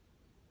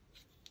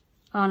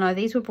 Oh no,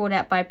 these were brought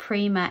out by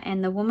Prima,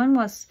 and the woman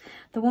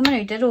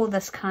who did all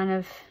this kind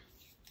of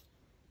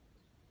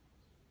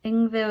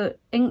Ingville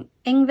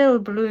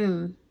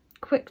Bloom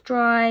quick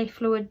dry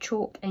fluid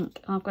chalk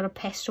ink. I've got a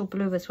pastel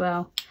blue as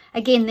well.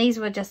 Again, these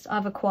were just,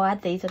 I've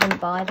acquired these, I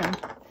didn't buy them.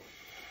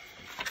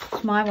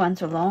 My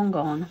ones are long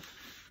gone.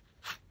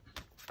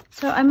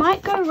 So I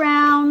might go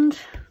round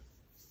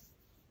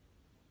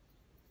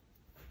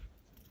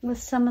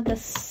with some of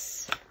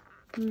this,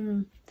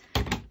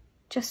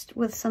 just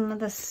with some of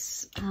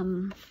this,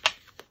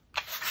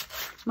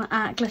 my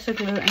art glitter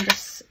glue,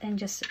 and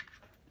just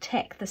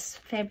tack this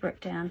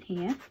fabric down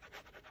here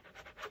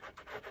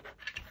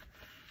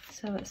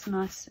so it's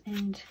nice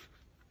and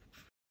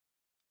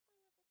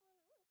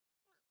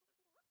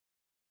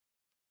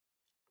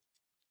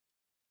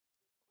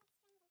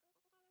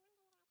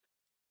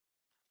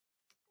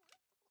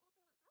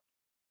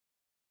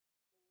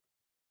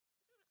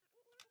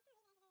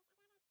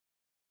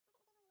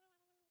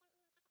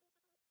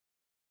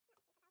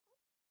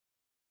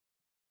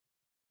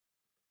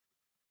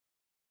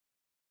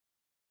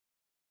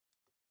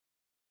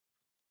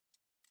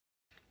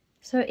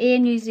so Air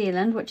New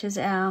Zealand, which is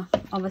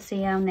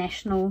obviously our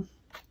national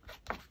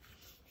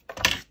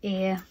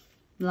air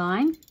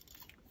line.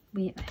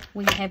 We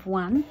have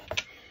one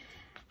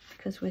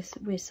because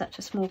we're such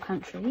a small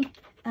country.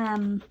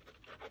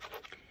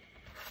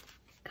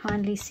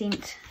 Kindly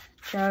sent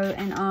Joe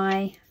and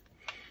I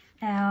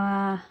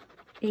our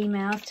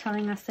emails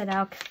telling us that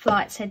our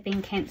flights had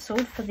been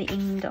cancelled for the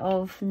end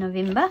of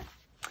November.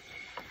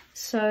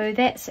 So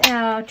that's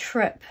our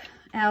trip,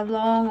 our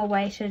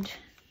long-awaited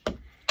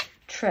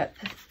trip.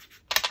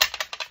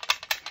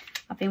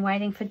 I've been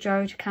waiting for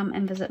Joe to come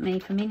and visit me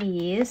for many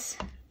years.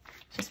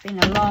 It's just been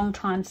a long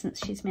time since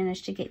she's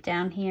managed to get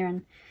down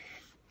here,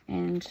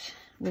 and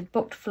we'd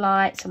booked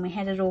flights and we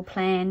had it all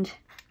planned,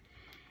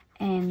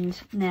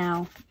 and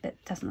now it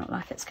doesn't look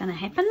like it's going to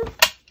happen.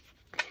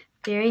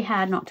 Very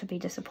hard not to be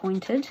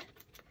disappointed.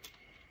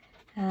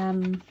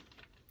 And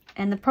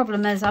the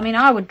problem is, I mean,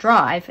 I would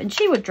drive and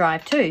she would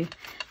drive too,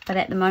 but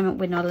at the moment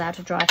we're not allowed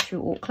to drive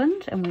through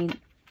Auckland, and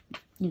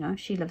you know,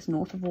 she lives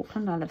north of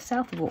Auckland, I live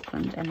south of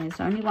Auckland, and there's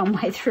only one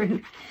way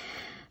through.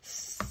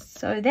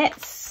 So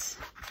that's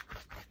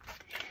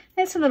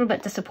a little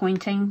bit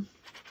disappointing.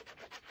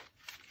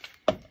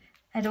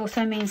 It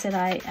also means that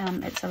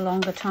it's a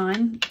longer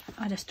time.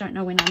 I just don't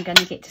know when I'm going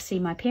to get to see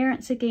my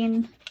parents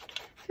again,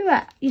 who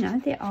are, you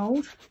know, they're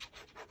old.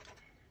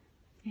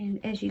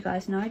 And as you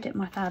guys know, that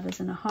my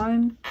father's in a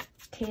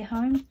care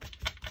home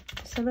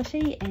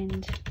facility,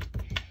 and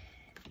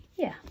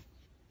yeah,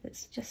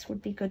 it's just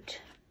would be good.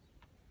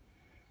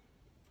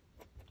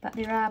 But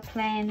there are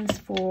plans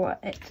for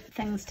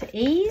things to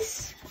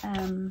ease,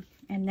 and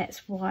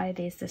that's why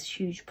there's this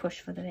huge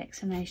push for the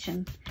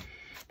vaccination,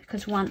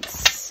 because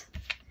once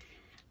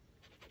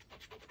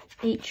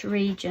each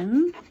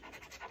region,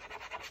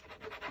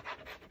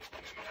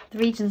 the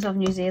regions of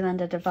New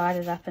Zealand are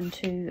divided up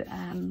into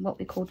what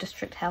we call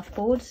district health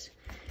boards,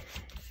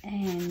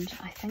 and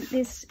I think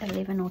there's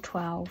 11 or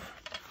 12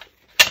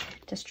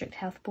 district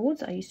health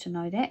boards. I used to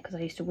know that because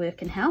I used to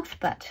work in health,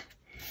 but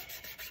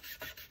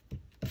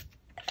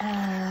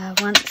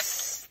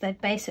once they've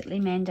basically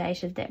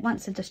mandated that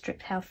once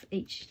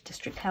each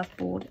district health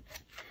board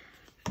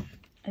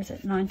is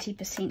at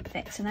 90%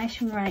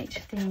 vaccination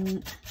rate,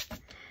 then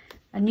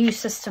a new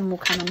system will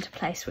come into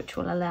place which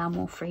will allow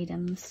more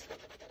freedoms.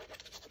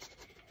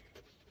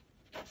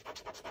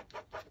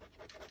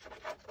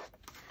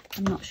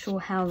 I'm not sure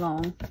how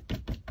long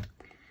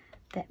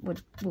that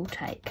will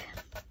take.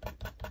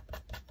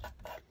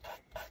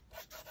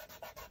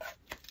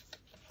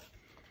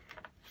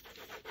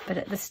 But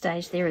at this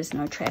stage there is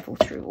no travel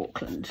through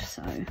Auckland,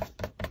 so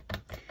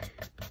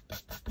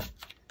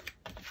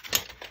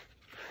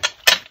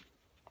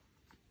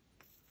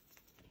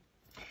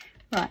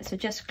right, so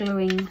just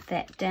gluing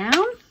that down.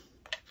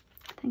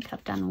 I think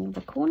I've done all the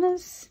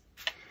corners.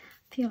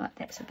 I feel like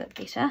that's a bit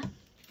better.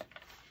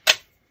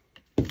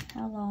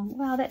 How long?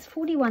 Wow, that's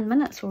 41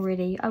 minutes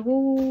already. I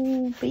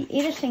will be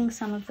editing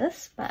some of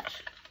this, but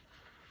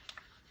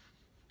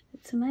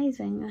it's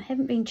amazing. I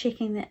haven't been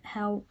checking that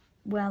how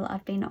well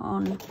I've been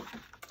on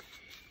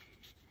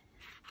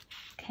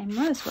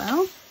camera as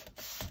well,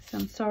 so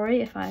I'm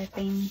sorry if I've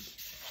been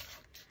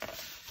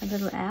a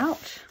little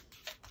out.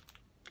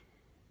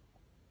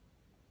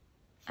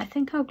 I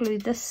think I'll glue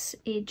this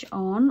edge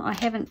on. I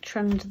haven't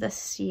trimmed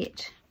this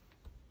yet.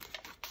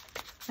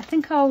 I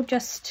think I'll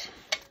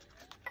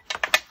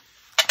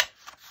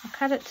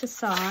cut it to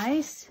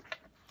size.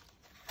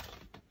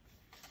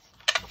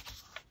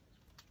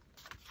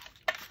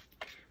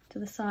 To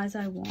the size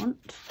I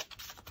want.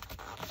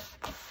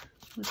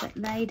 With it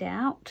laid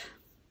out.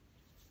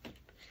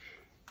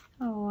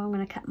 Oh, I'm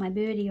going to cut my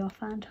birdie off,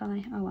 aren't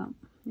I? Oh well,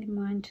 never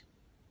mind.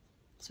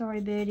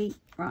 Sorry, birdie.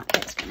 Right,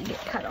 that's going to get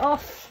cut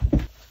off.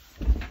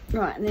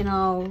 Right, and then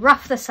I'll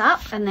rough this up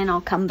and then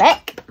I'll come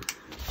back.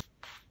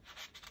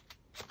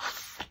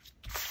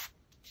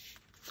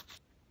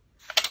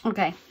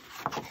 Okay.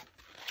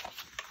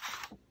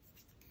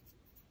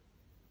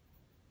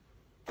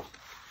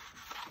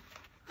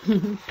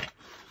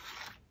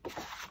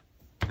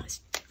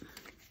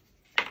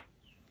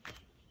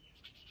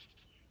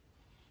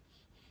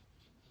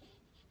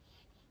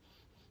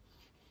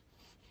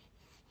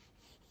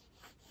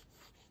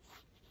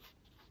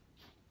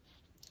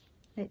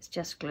 Let's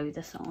just glue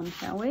this on,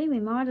 shall we? We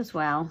might as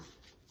well.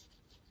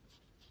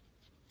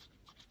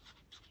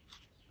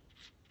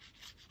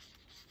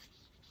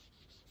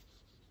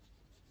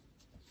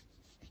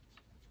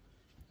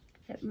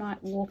 It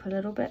might warp a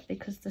little bit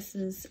because this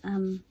is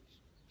a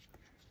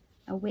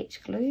wet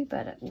glue,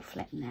 but it will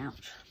flatten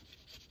out.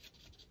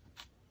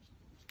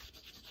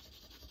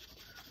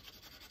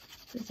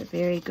 This is a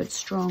very good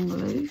strong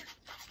glue.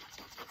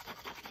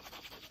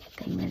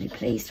 Been really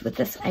pleased with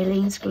this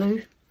Aleene's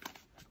glue.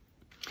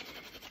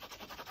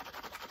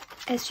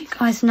 As you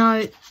guys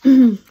know,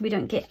 we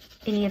don't get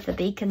any of the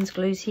Beacons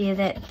glues here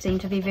that seem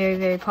to be very,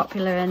 very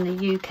popular in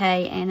the UK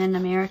and in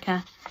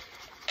America.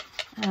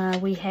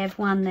 We have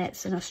one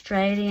that's an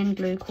Australian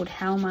glue called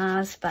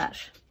Halmars, but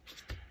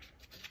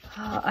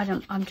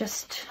I've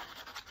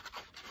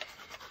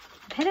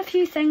had a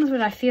few things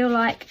where I feel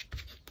like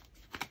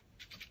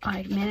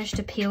I managed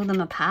to peel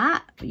them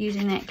apart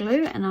using that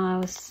glue, and I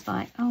was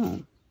like, oh,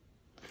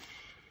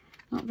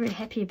 not very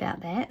happy about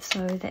that,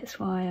 so that's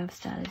why I've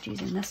started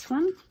using this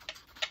one.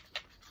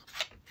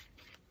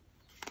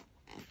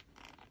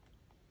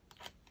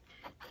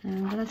 And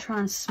I'm going to try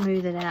and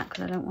smooth it out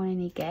because I don't want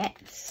any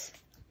gaps.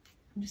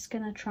 I'm just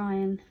going to try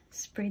and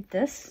spread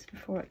this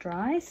before it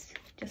dries,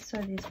 just so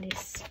there's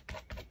less.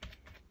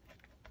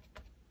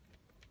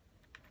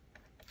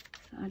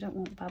 So I don't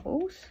want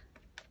bubbles.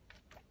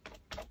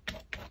 But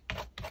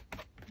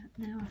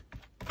now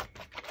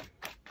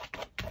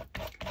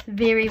it's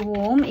very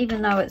warm,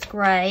 even though it's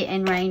grey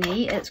and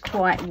rainy, it's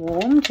quite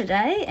warm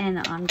today,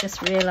 and I'm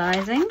just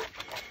realising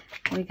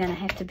we're going to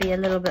have to be a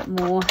little bit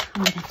more,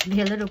 I'm going to have to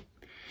be a little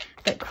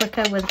bit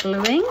quicker with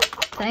gluing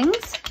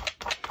things.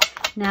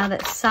 Now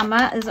that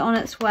summer is on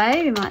its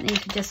way, we might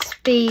need to just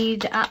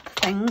speed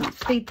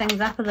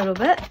things up a little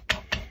bit.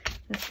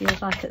 This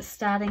feels like it's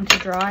starting to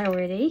dry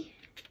already.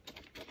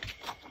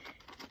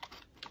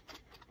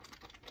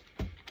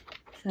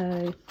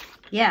 So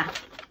yeah,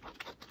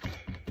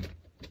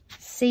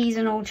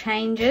 seasonal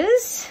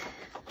changes.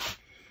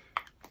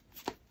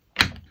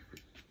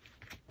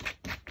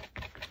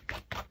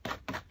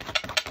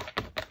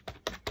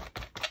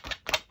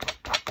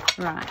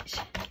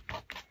 Right,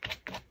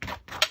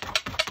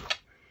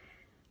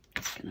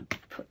 just going to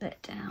put that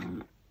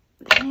down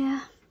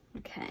there.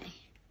 Okay.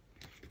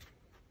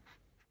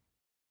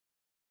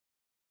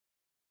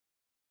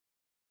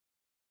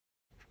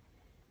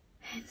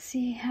 And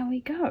see how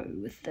we go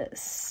with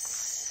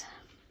this.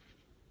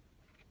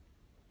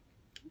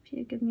 If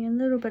you give me a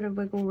little bit of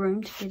wiggle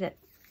room to get it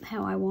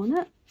how I want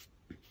it.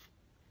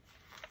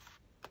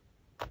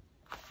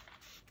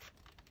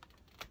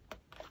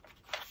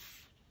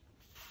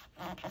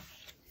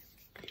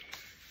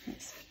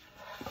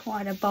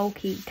 quite a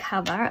bulky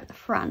cover at the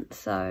front,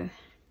 so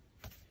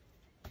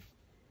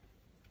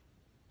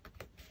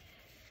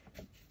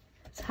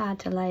it's hard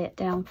to lay it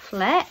down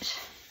flat,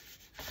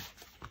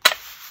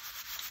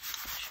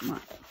 which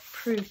might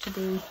prove to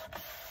be,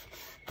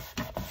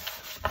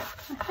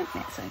 I think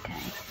that's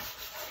okay.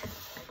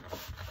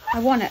 I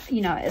want it,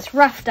 you know, it's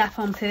roughed up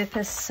on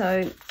purpose,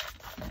 so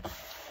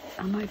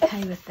I'm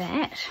okay with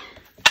that.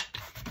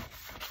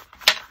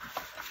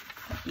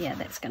 Yeah,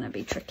 that's going to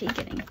be tricky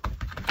getting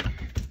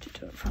to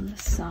do it from the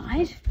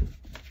side.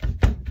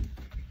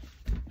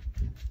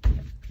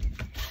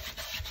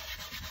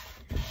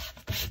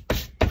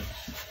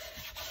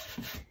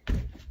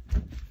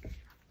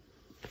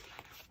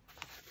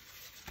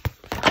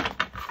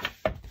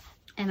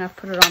 And I've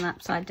put it on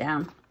upside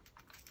down.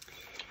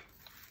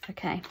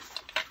 Okay.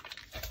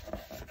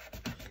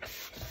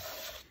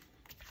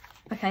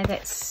 Okay,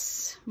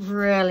 that's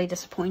really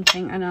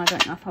disappointing, and I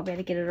don't know if I'll be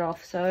able to get it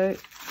off, so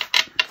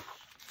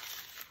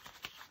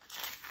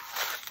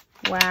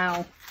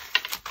wow.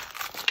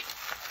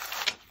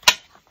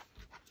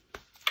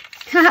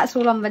 It's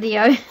all on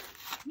video.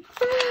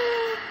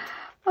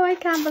 Oh, I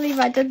can't believe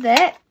I did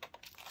that.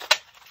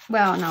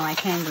 Well, no, I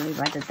can believe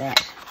I did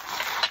that.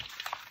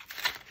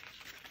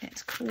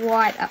 That's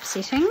quite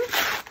upsetting.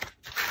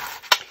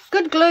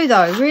 Good glue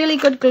though, really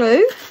good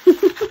glue.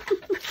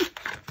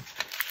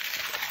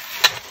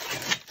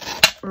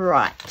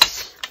 Right.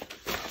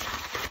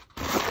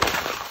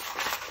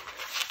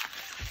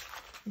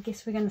 I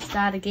guess we're going to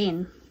start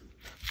again.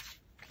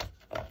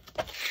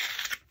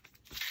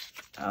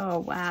 Oh,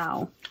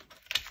 wow.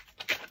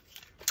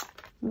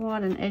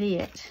 What an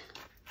idiot.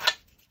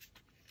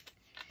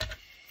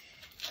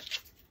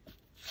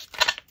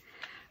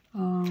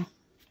 Oh.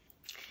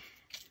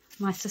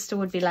 My sister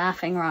would be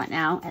laughing right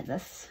now at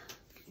this.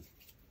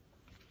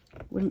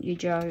 Wouldn't you,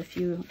 Joe, if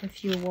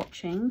you're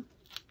watching?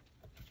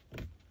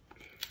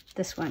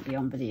 This won't be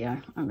on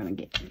video.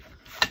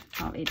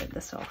 I'll edit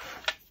this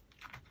off.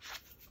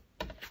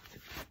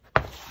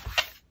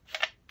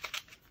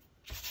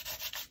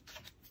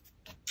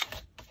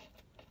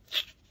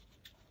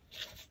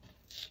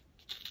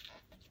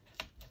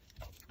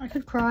 I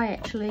could cry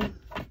actually.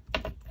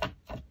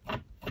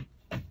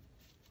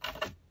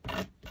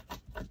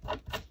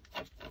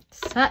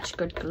 Such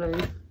good glue.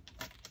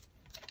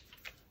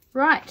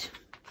 Right.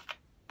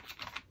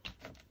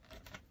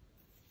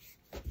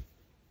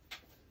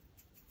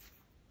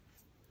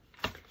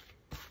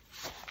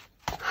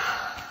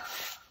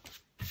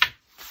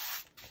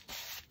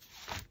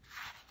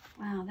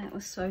 Wow, that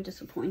was so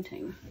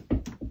disappointing.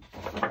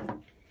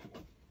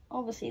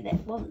 Obviously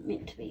that wasn't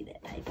meant to be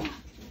that paper.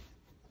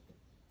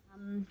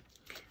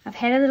 I've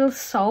had a little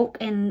sulk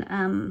and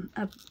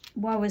a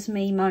woe is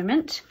me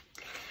moment,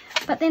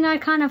 but then I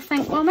kind of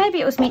think, well, maybe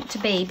it was meant to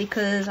be,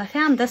 because I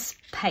found this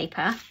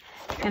paper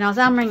and I was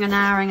umming and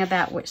ahhing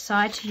about which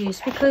side to use,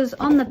 because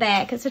on the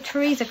back it's a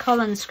Teresa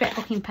Collins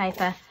scrapbooking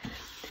paper.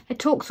 It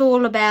talks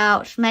all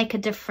about make a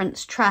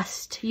difference,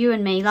 trust, you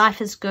and me,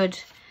 life is good,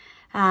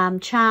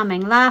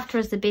 charming, laughter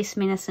is the best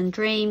medicine,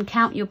 dream,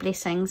 count your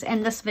blessings.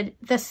 And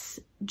this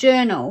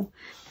journal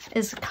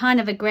is kind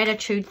of a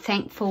gratitude,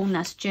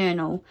 thankfulness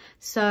journal.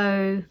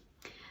 So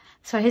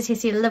here's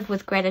here, live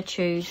with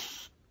gratitude.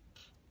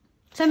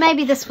 So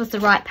maybe this was the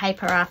right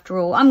paper after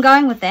all. I'm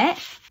going with that.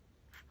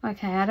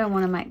 Okay, I don't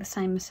want to make the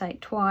same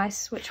mistake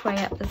twice. Which way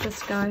up does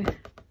this go?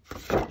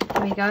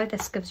 There we go.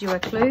 This gives you a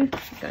clue.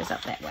 It goes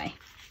up that way.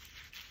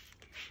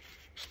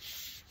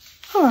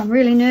 Oh, I'm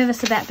really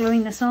nervous about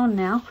gluing this on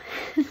now.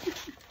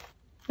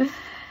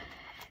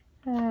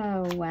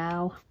 Oh,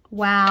 wow.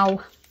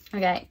 Wow.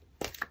 Okay.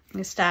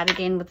 We'll start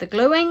again with the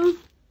gluing.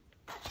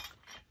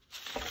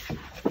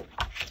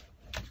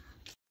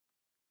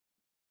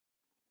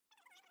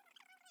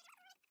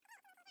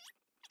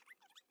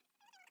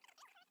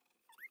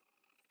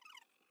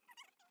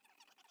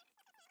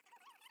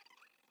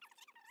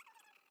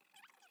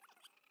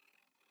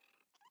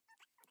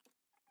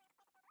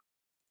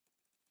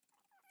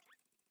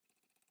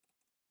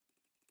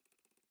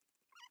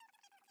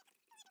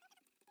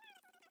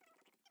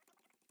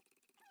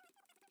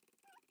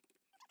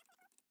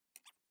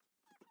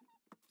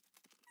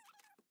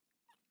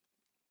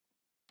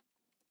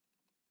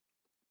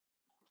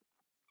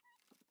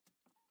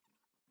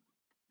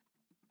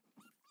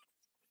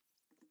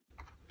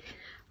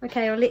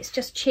 Okay, well, let's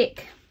just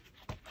check.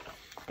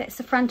 That's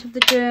the front of the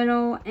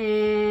journal,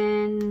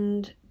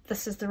 and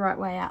this is the right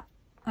way up.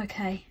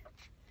 Okay.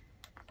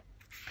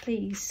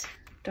 Please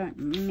don't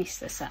mess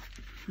this up.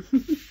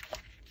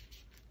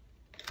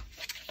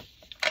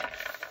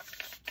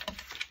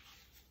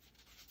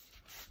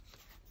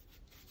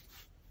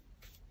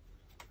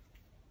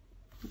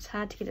 It's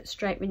hard to get it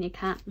straight when you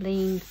can't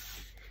lean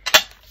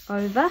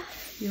over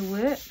your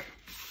work.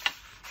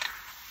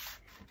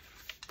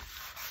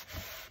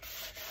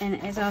 And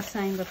as I was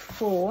saying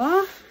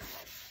before,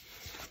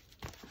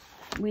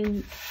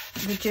 when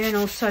the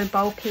journal's so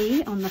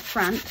bulky on the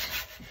front,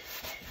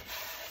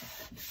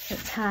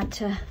 it's hard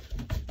to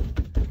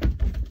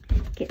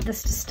get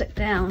this to stick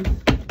down.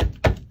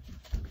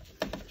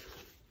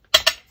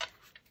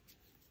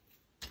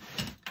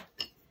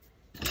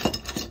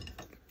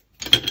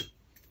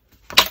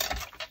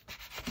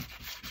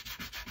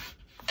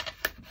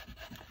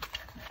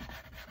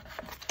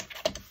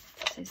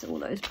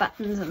 those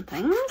buttons and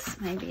things.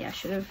 Maybe I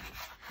should have,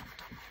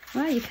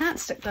 well, you can't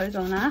stick those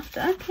on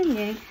after, can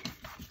you?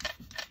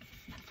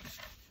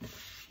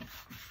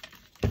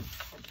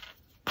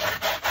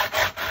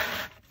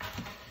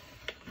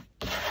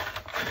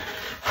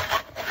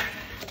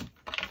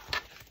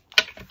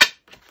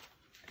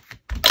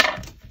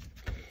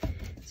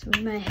 So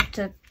we may have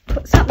to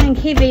put something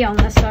heavy on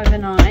this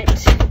overnight,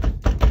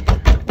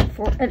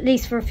 for at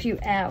least for a few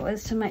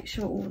hours, to make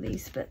sure all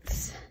these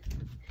bits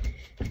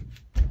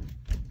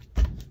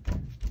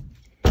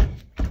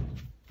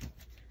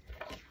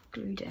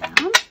glue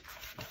down.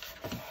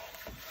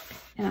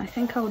 And I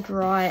think I'll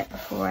dry it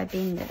before I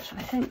bend it.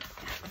 I think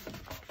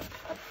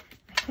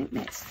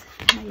that's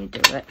how you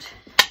do it.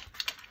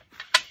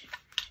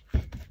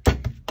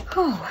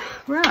 Oh,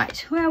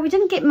 right. Well, we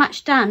didn't get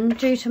much done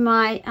due to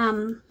my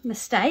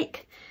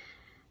mistake.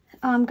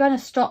 I'm going to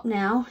stop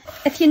now.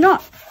 If you're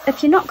not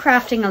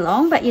crafting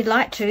along, but you'd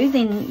like to,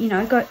 then, you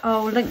know,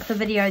 I'll link the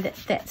video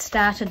that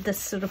started this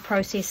sort of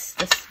process,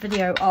 this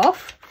video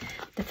off,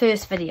 the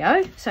first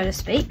video, so to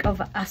speak,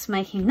 of us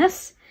making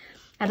this.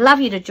 I'd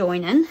love you to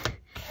join in.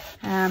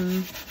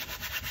 And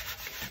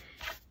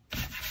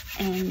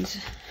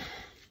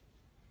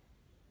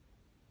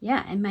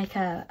yeah, and make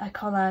a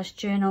collage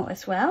journal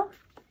as well.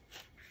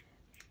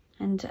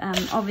 And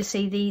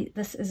obviously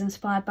this is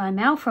inspired by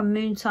Mel from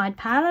Moonside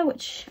Parlour,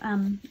 which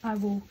I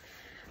will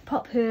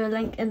pop her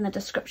link in the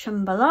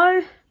description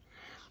below.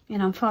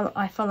 And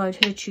I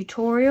followed her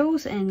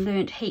tutorials and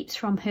learnt heaps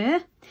from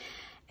her.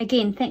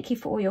 Again, thank you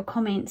for all your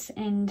comments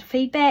and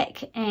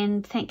feedback,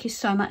 and thank you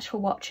so much for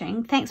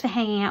watching. Thanks for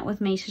hanging out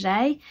with me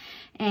today.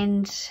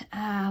 And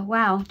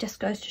wow, just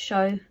goes to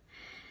show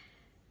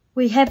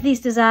we have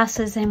these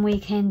disasters and we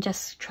can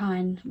just try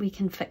and we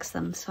can fix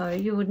them. So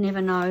you would never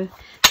know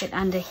that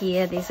under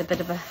here there's a bit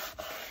of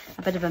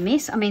a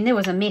mess. I mean, there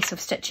was a mess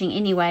of stitching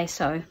anyway,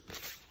 so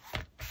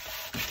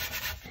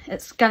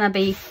it's gonna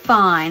be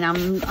fine.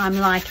 I'm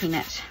liking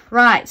it.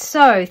 Right,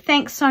 so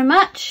thanks so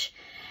much,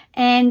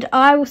 and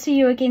I will see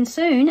you again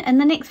soon in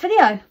the next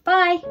video.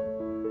 Bye.